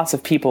 but lots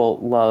of people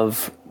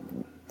love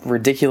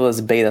ridiculous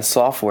beta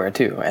software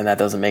too, and that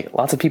doesn't make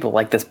lots of people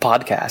like this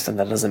podcast, and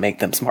that doesn't make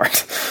them smart.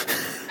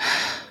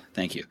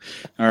 Thank you.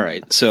 All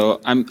right, so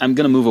I'm going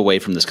to move away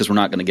from this because we're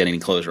not going to get any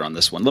closure on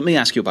this one. Let me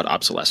ask you about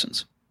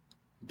obsolescence,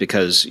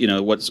 because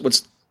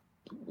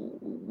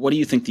what do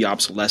you think the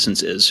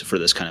obsolescence is for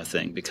this kind of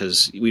thing?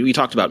 Because we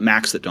talked about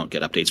Macs that don't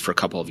get updates for a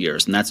couple of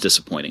years, and that's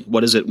disappointing.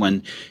 What is it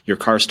when your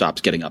car stops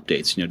getting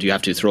updates? Do you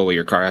have to throw away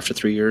your car after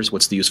 3 years?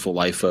 What's the useful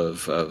life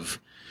of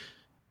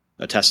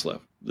a Tesla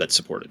that's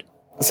supported?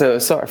 So,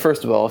 sorry,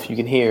 first of all, if you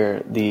can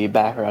hear the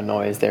background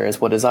noise, there is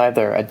what is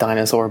either a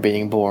dinosaur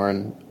being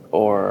born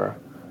or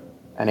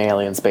an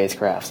alien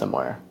spacecraft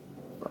somewhere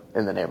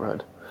in the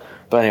neighborhood.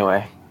 But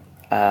anyway,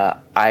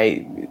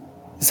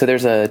 so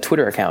there's a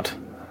Twitter account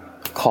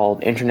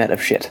called Internet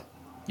of Shit.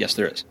 Yes,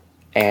 there is.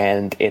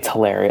 And it's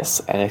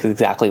hilarious, and it's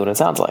exactly what it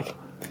sounds like.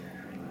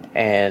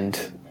 And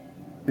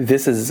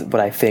this is what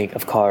I think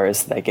of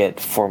cars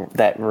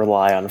that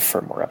rely on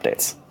firmware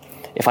updates.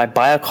 If I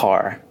buy a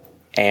car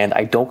and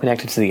I don't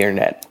connect it to the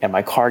internet, and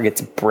my car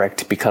gets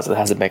bricked because it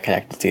hasn't been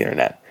connected to the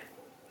internet,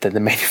 then the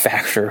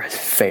manufacturer has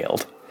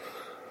failed.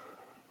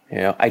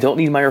 I don't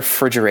need my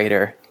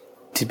refrigerator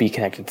to be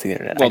connected to the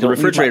internet. Well, the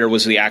refrigerator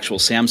was the actual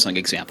Samsung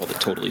example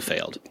that totally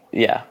failed.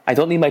 Yeah, I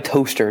don't need my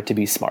toaster to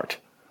be smart.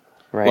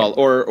 Right. Well,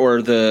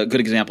 or the good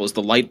example is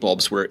the light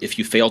bulbs, where if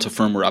you fail to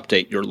firmware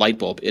update your light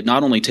bulb, it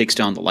not only takes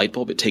down the light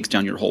bulb, it takes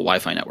down your whole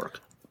Wi-Fi network.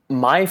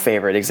 My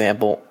favorite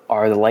example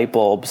are the light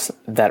bulbs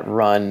that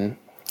run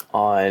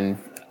on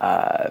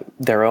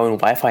their own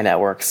Wi-Fi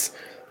networks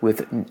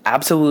with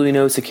absolutely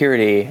no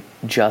security,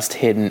 just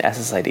hidden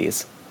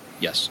SSIDs.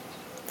 Yes.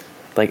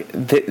 Like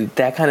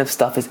that kind of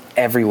stuff is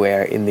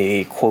everywhere in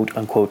the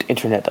quote-unquote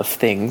Internet of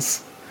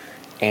Things,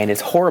 and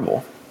it's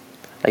horrible.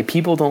 Like,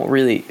 people don't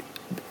really...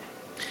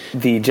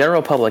 The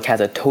general public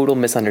has a total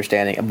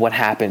misunderstanding of what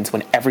happens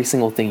when every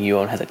single thing you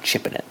own has a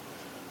chip in it,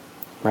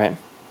 right?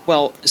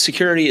 Well,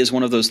 security is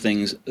one of those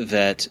things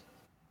that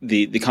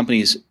the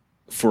companies,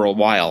 for a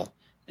while,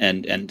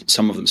 and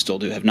some of them still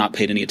do, have not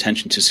paid any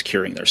attention to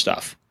securing their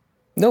stuff.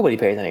 Nobody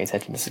pays any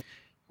attention to security.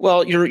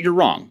 Well, you're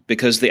wrong,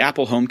 because the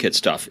Apple HomeKit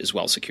stuff is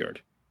well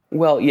secured.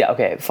 Well, yeah,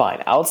 okay,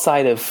 fine.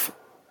 Outside of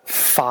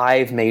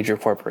 5 major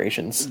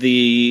corporations,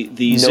 the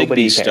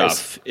Zigbee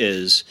stuff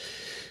is...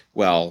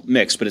 well,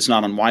 mixed, but it's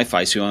not on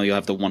Wi-Fi, so you only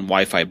have the one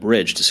Wi-Fi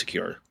bridge to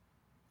secure,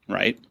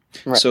 right?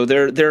 So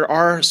there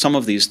are some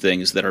of these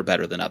things that are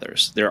better than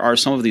others. There are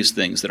some of these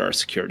things that are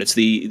secured. It's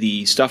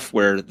the stuff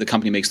where the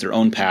company makes their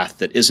own path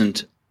that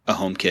isn't a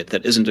HomeKit,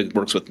 that isn't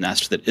works with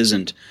Nest, that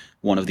isn't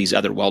one of these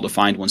other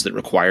well-defined ones that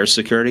requires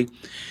security.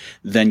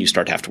 Then you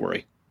start to have to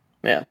worry.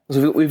 Yeah,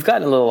 so we've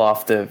gotten a little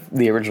off the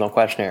original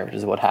questionnaire, which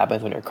is what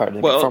happens when your car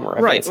doesn't get firmware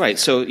updates. Right.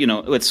 So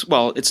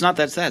it's not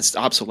that's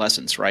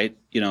obsolescence, right?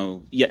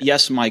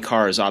 Yes, my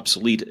car is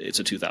obsolete. It's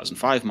a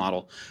 2005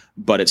 model,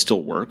 but it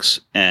still works,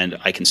 and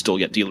I can still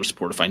get dealer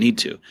support if I need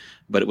to.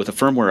 But with a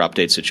firmware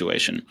update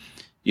situation,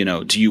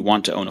 do you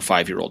want to own a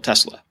 5-year-old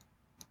Tesla?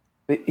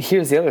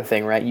 Here's the other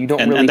thing, right? You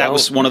don't and that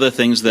was one of the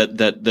things that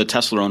the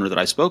Tesla owner that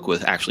I spoke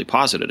with actually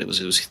posited. It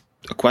was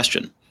a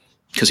question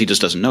because he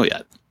just doesn't know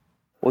yet.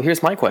 Well,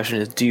 here's my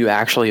question: do you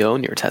actually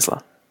own your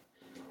Tesla?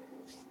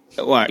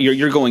 Well,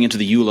 you're going into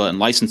the EULA and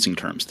licensing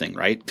terms thing,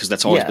 right? Because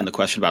that's always been the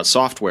question about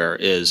software: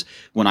 is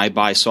when I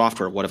buy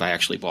software, what have I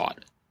actually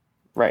bought?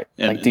 Right.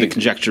 And the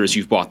conjecture is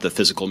you've bought the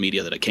physical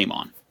media that it came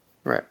on.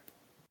 Right.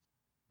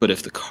 But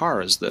if the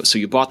car is so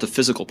you bought the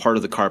physical part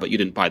of the car, but you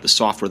didn't buy the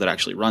software that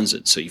actually runs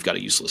it, so you've got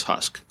a useless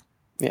husk.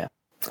 Yeah.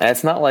 And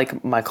it's not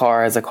like my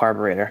car has a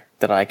carburetor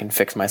that I can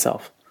fix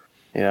myself.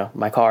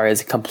 My car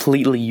is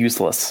completely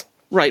useless.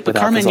 Right, but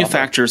car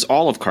manufacturers,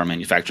 all of car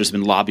manufacturers have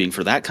been lobbying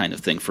for that kind of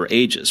thing for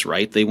ages,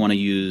 right? They want to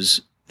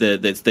use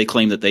they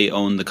claim that they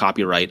own the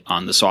copyright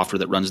on the software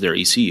that runs their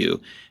ECU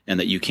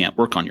and that you can't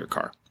work on your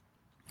car,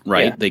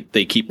 right? Yeah.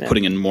 They keep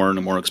putting in more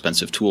and more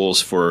expensive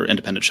tools for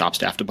independent shop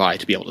staff to buy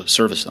to be able to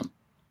service them.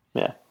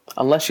 Yeah,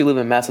 unless you live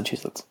in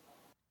Massachusetts.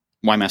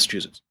 Why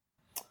Massachusetts?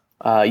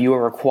 You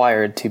are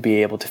required to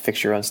be able to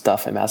fix your own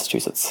stuff in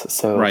Massachusetts.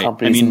 So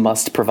companies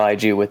must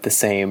provide you with the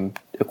same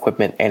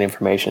equipment and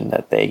information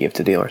that they give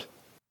to dealers.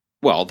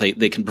 Well, they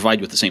can provide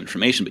you with the same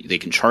information, but they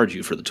can charge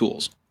you for the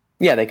tools.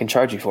 Yeah, they can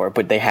charge you for it,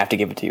 but they have to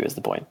give it to you is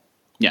the point.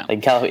 Yeah.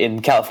 Like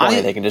in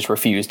California, they can just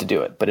refuse to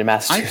do it, but in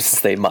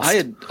Massachusetts, they must.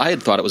 I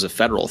had thought it was a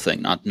federal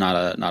thing, not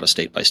a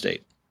state by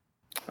state.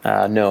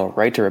 No,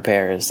 right to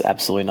repair is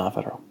absolutely not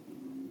federal.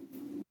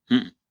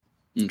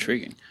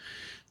 Intriguing.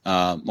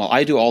 Well,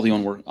 I do all the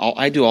own work.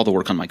 I do all the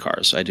work on my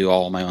cars. I do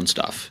all my own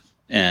stuff,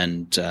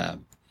 and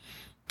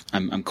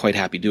I'm quite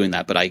happy doing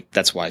that. But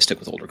that's why I stick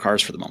with older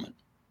cars for the moment.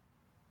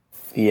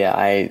 Yeah,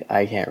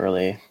 I can't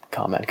really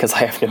comment because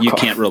I have no car. You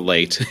can't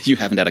relate. You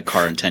haven't had a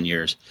car in 10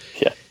 years.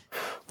 Yeah.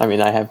 I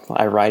mean,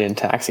 I ride in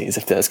taxis,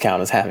 if those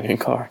count as having a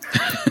car.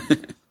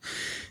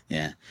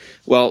 Yeah.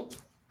 Well,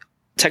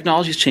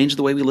 technology's changed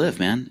the way we live,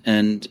 man.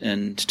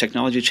 And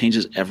technology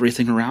changes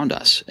everything around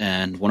us.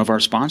 And one of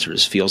our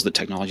sponsors feels that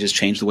technology has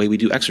changed the way we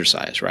do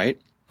exercise, right?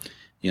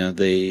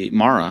 The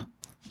Mara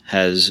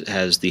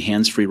has the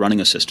hands-free running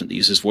assistant that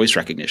uses voice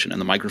recognition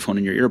and the microphone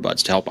in your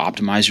earbuds to help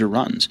optimize your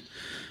runs.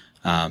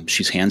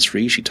 She's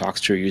hands-free. She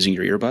talks to her using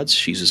your earbuds.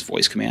 She uses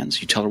voice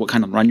commands. You tell her what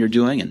kind of run you're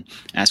doing and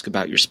ask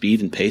about your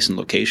speed and pace and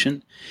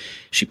location.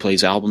 She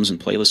plays albums and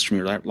playlists from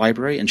your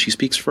library, and she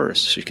speaks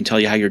first. So she can tell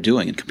you how you're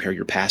doing and compare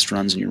your past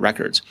runs and your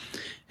records.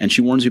 And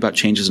she warns you about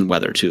changes in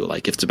weather, too,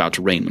 like if it's about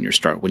to rain when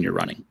you're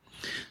running.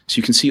 So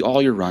you can see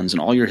all your runs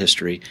and all your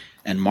history,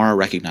 and Mara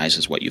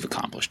recognizes what you've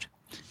accomplished.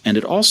 And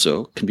it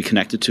also can be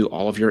connected to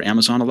all of your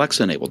Amazon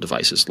Alexa-enabled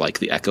devices like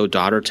the Echo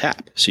Dot or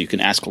Tap. So you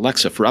can ask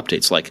Alexa for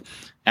updates like,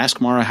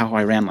 ask Mara how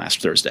I ran last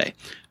Thursday,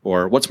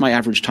 or what's my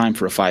average time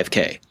for a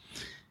 5K.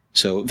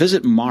 So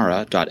visit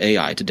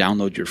Mara.ai to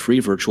download your free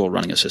virtual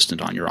running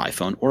assistant on your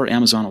iPhone or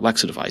Amazon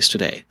Alexa device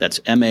today. That's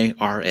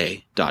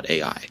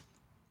Mara.ai.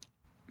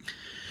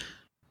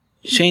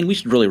 Shane, we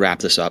should really wrap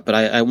this up, but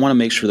I want to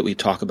make sure that we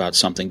talk about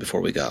something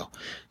before we go.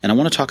 And I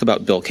want to talk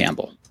about Bill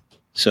Campbell.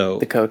 So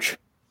The coach.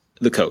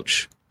 The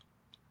coach.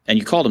 And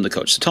you called him the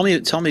coach. So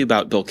tell me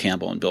about Bill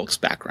Campbell and Bill's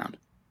background.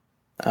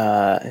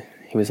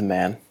 He was a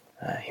man.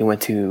 He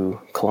went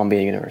to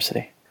Columbia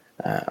University.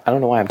 I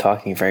don't know why I'm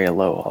talking very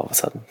low all of a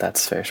sudden.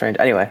 That's very strange.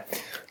 Anyway,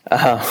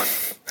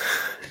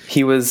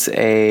 he was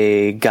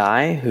a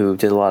guy who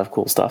did a lot of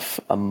cool stuff.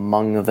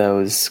 Among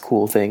those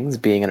cool things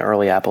being an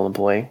early Apple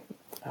employee.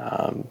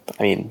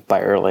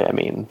 By early, I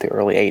mean the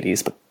early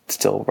 80s, but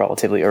still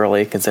relatively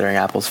early considering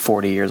Apple's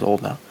 40 years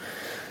old now.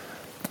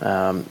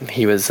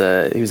 He was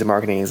a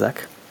marketing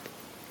exec.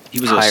 He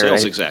was a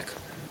sales exec.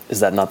 Is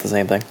that not the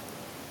same thing?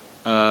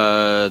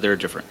 They're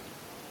different.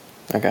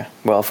 Okay.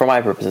 Well, for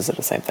my purposes, it's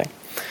the same thing.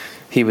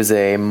 He was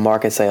a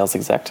market sales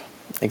exec.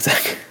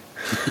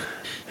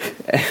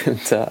 And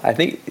I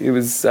think it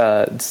was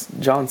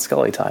John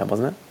Scully time,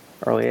 wasn't it?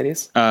 Early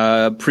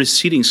 80s?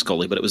 Preceding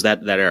Scully, but it was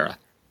that era.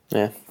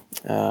 Yeah.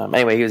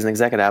 Anyway, he was an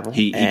exec at Apple.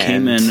 He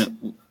came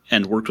in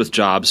and worked with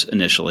Jobs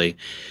initially,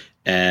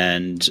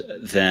 and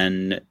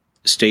then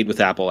stayed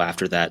with Apple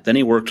after that. Then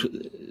he worked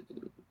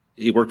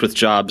with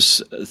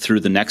Jobs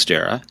through the next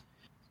era.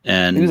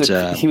 And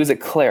he was at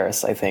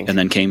Claris, I think. And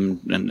then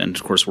came and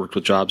of course worked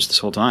with Jobs this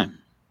whole time.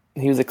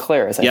 He was at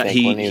Claris, I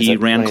think. He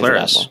ran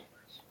Claris.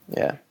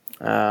 Yeah.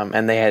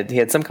 And he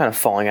had some kind of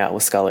falling out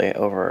with Scully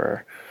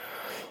over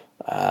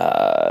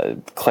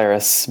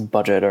Claris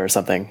budget or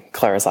something,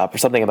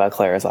 something about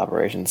Claris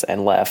operations,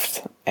 and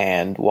left.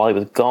 And while he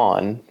was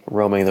gone,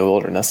 roaming the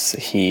wilderness,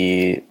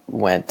 he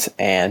went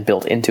and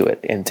built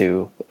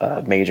into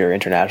a major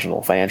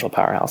international financial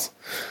powerhouse.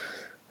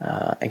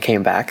 And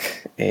came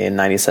back in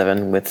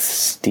 97 with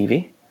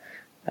Stevie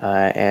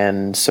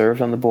and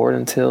served on the board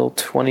until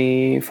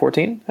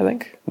 2014, I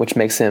think, which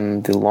makes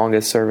him the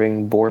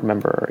longest-serving board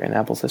member in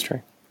Apple's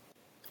history.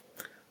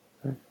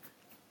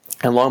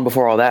 And long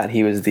before all that,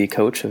 he was the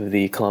coach of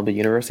the Columbia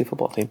University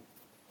football team.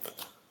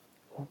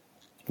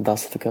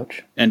 Thus the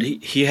coach. And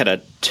he had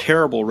a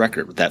terrible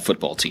record with that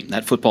football team.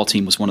 That football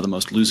team was one of the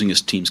most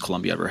losingest teams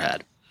Columbia ever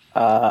had.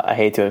 I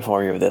hate to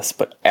inform you of this,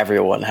 but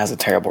everyone has a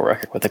terrible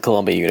record with the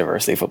Columbia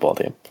University football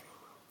team.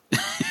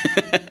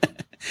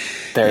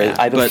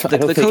 I don't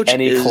think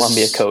any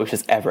Columbia coach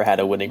has ever had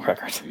a winning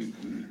record.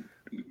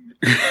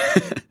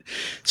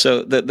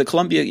 So the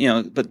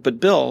Columbia, but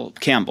Bill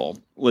Campbell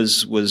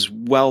was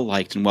well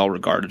liked and well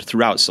regarded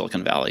throughout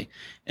Silicon Valley,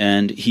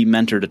 and he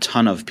mentored a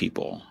ton of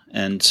people.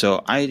 And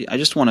so I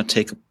just want to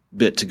take a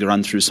bit to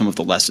run through some of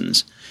the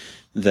lessons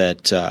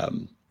that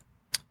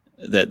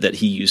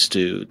he used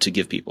to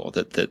give people,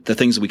 the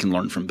things that we can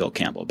learn from Bill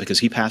Campbell, because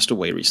he passed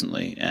away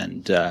recently,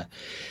 and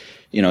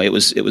it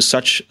was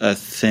such a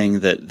thing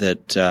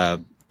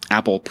that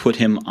Apple put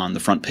him on the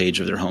front page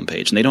of their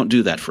homepage, and they don't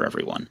do that for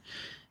everyone.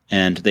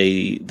 And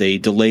they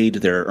delayed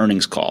their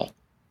earnings call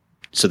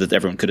so that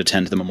everyone could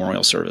attend the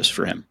memorial service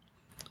for him.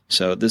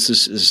 So this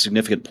is a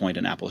significant point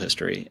in Apple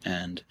history.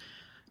 And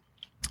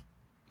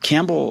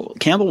Campbell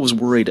was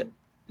worried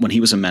when he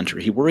was a mentor.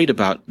 He worried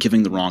about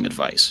giving the wrong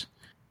advice.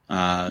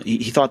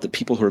 He thought that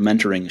people who are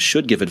mentoring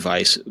should give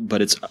advice,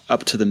 but it's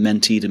up to the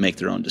mentee to make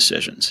their own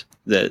decisions.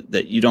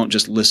 That you don't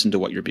just listen to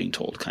what you're being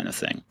told, kind of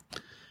thing.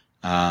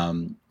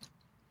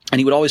 And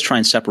he would always try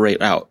and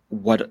separate out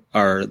what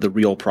are the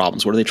real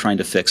problems, what are they trying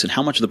to fix, and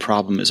how much of the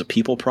problem is a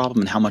people problem,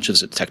 and how much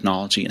is it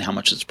technology, and how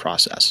much is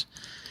process.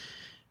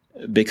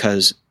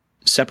 Because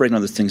separating all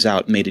those things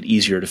out made it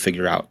easier to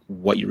figure out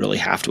what you really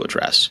have to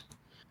address.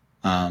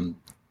 One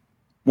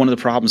of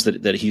the problems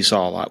that he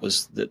saw a lot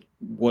was that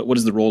what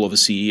is the role of a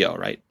CEO,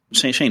 right?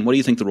 Shane, what do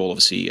you think the role of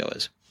a CEO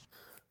is?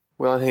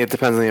 Well, I think it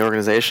depends on the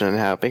organization and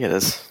how big it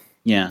is.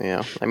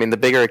 Yeah. I mean, the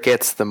bigger it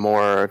gets, the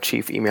more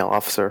chief email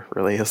officer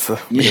really is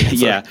the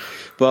Yeah.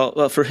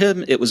 Well, for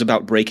him, it was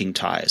about breaking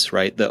ties,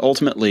 right? That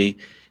ultimately,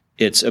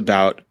 it's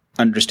about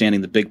understanding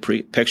the big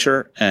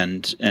picture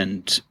and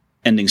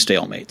ending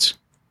stalemates.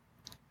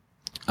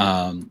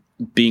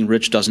 Being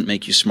rich doesn't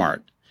make you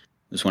smart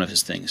is one of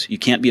his things. You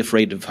can't be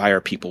afraid to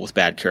hire people with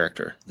bad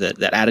character.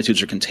 That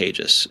attitudes are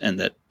contagious, and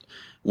that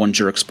one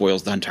jerk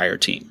spoils the entire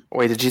team.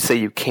 Wait, did you say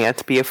you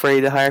can't be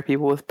afraid to hire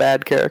people with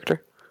bad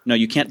character? No,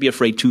 you can't be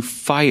afraid to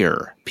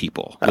fire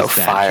people with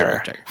bad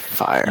character.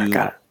 Fire.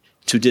 Got it.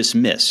 To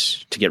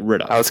dismiss, to get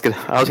rid of. I was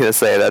gonna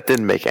say that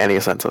didn't make any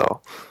sense at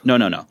all.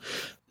 No.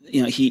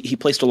 He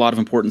placed a lot of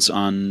importance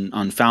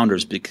on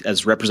founders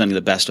as representing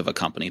the best of a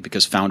company,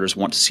 because founders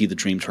want to see the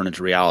dream turn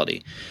into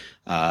reality.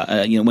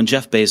 When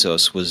Jeff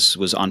Bezos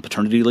was on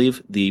paternity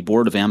leave, the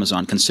board of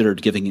Amazon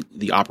considered giving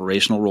the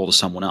operational role to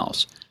someone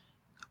else.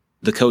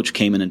 The coach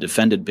came in and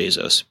defended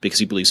Bezos because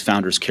he believes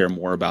founders care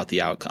more about the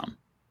outcome.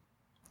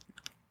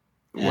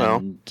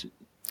 Well,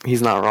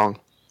 he's not wrong.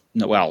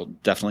 No, well,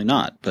 definitely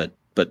not. But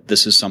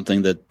this is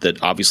something that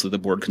obviously the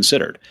board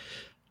considered.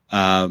 We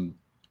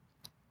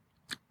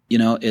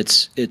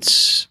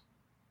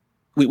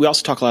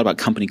also talk a lot about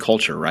company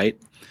culture, right?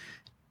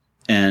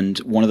 And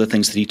one of the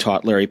things that he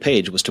taught Larry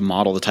Page was to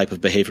model the type of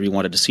behavior he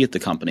wanted to see at the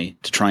company,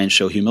 to try and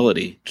show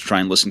humility, to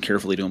try and listen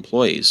carefully to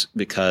employees,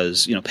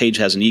 because, Page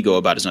has an ego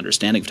about his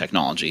understanding of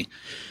technology,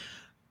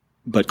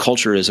 but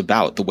culture is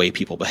about the way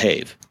people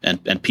behave,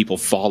 and people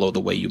follow the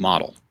way you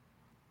model.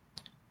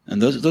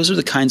 And those are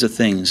the kinds of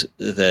things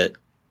that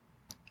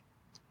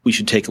we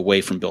should take away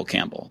from Bill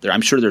Campbell.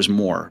 I'm sure there's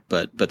more,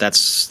 but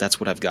that's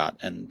what I've got.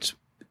 And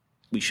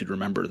we should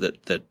remember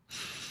that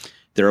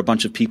there are a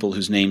bunch of people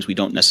whose names we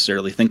don't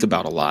necessarily think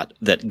about a lot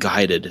that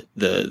guided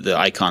the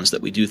icons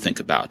that we do think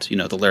about.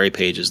 The Larry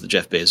Pages, the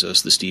Jeff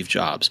Bezos, the Steve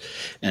Jobs.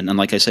 And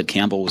like I said,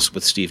 Campbell was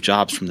with Steve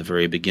Jobs from the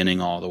very beginning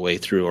all the way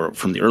through, or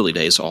from the early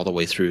days all the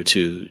way through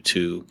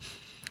to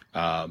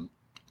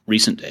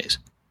recent days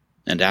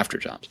and after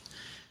Jobs.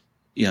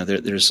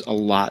 There's a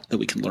lot that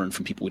we can learn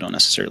from people we don't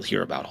necessarily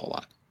hear about a whole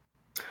lot.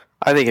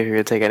 I think if you're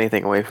going to take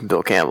anything away from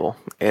Bill Campbell,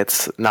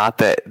 it's not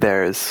that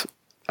there's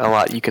a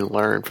lot you can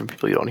learn from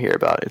people you don't hear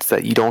about. It's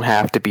that you don't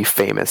have to be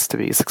famous to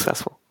be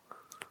successful.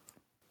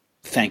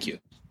 Thank you.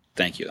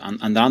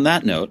 And on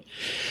that note,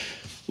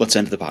 let's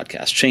end the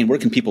podcast. Shane, where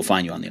can people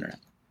find you on the internet?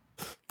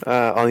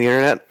 On the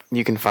internet,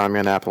 you can find me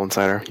on Apple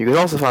Insider. You can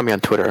also find me on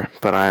Twitter,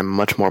 but I'm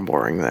much more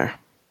boring there.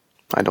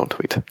 I don't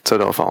tweet, so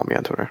don't follow me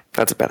on Twitter.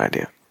 That's a bad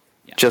idea.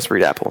 Yeah. Just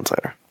read Apple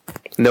Insider.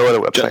 No other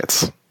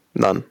websites.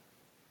 None.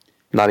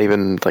 Not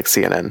even like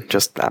CNN,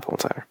 just Apple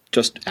Insider.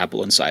 Just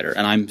Apple Insider.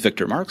 And I'm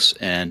Victor Marks,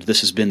 and this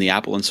has been the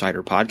Apple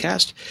Insider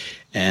podcast.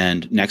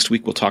 And next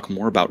week, we'll talk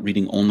more about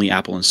reading only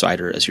Apple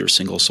Insider as your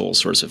single sole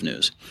source of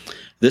news.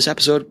 This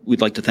episode,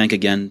 we'd like to thank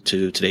again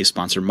to today's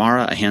sponsor,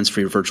 Mara, a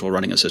hands-free virtual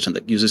running assistant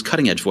that uses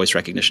cutting-edge voice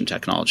recognition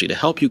technology to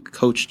help you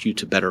coach you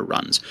to better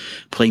runs.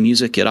 Play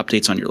music, get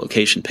updates on your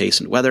location,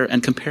 pace, and weather,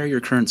 and compare your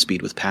current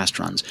speed with past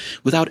runs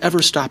without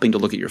ever stopping to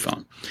look at your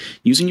phone.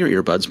 Using your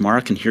earbuds,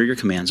 Mara can hear your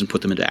commands and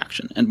put them into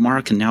action, and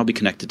Mara can now be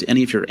connected to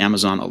any of your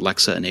Amazon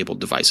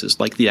Alexa-enabled devices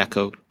like the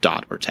Echo,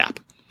 Dot, or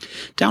Tap.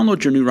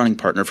 Download your new running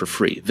partner for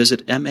free.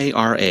 Visit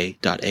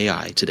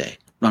mara.ai today.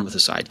 Run with a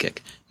sidekick.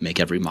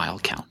 Make every mile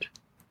count.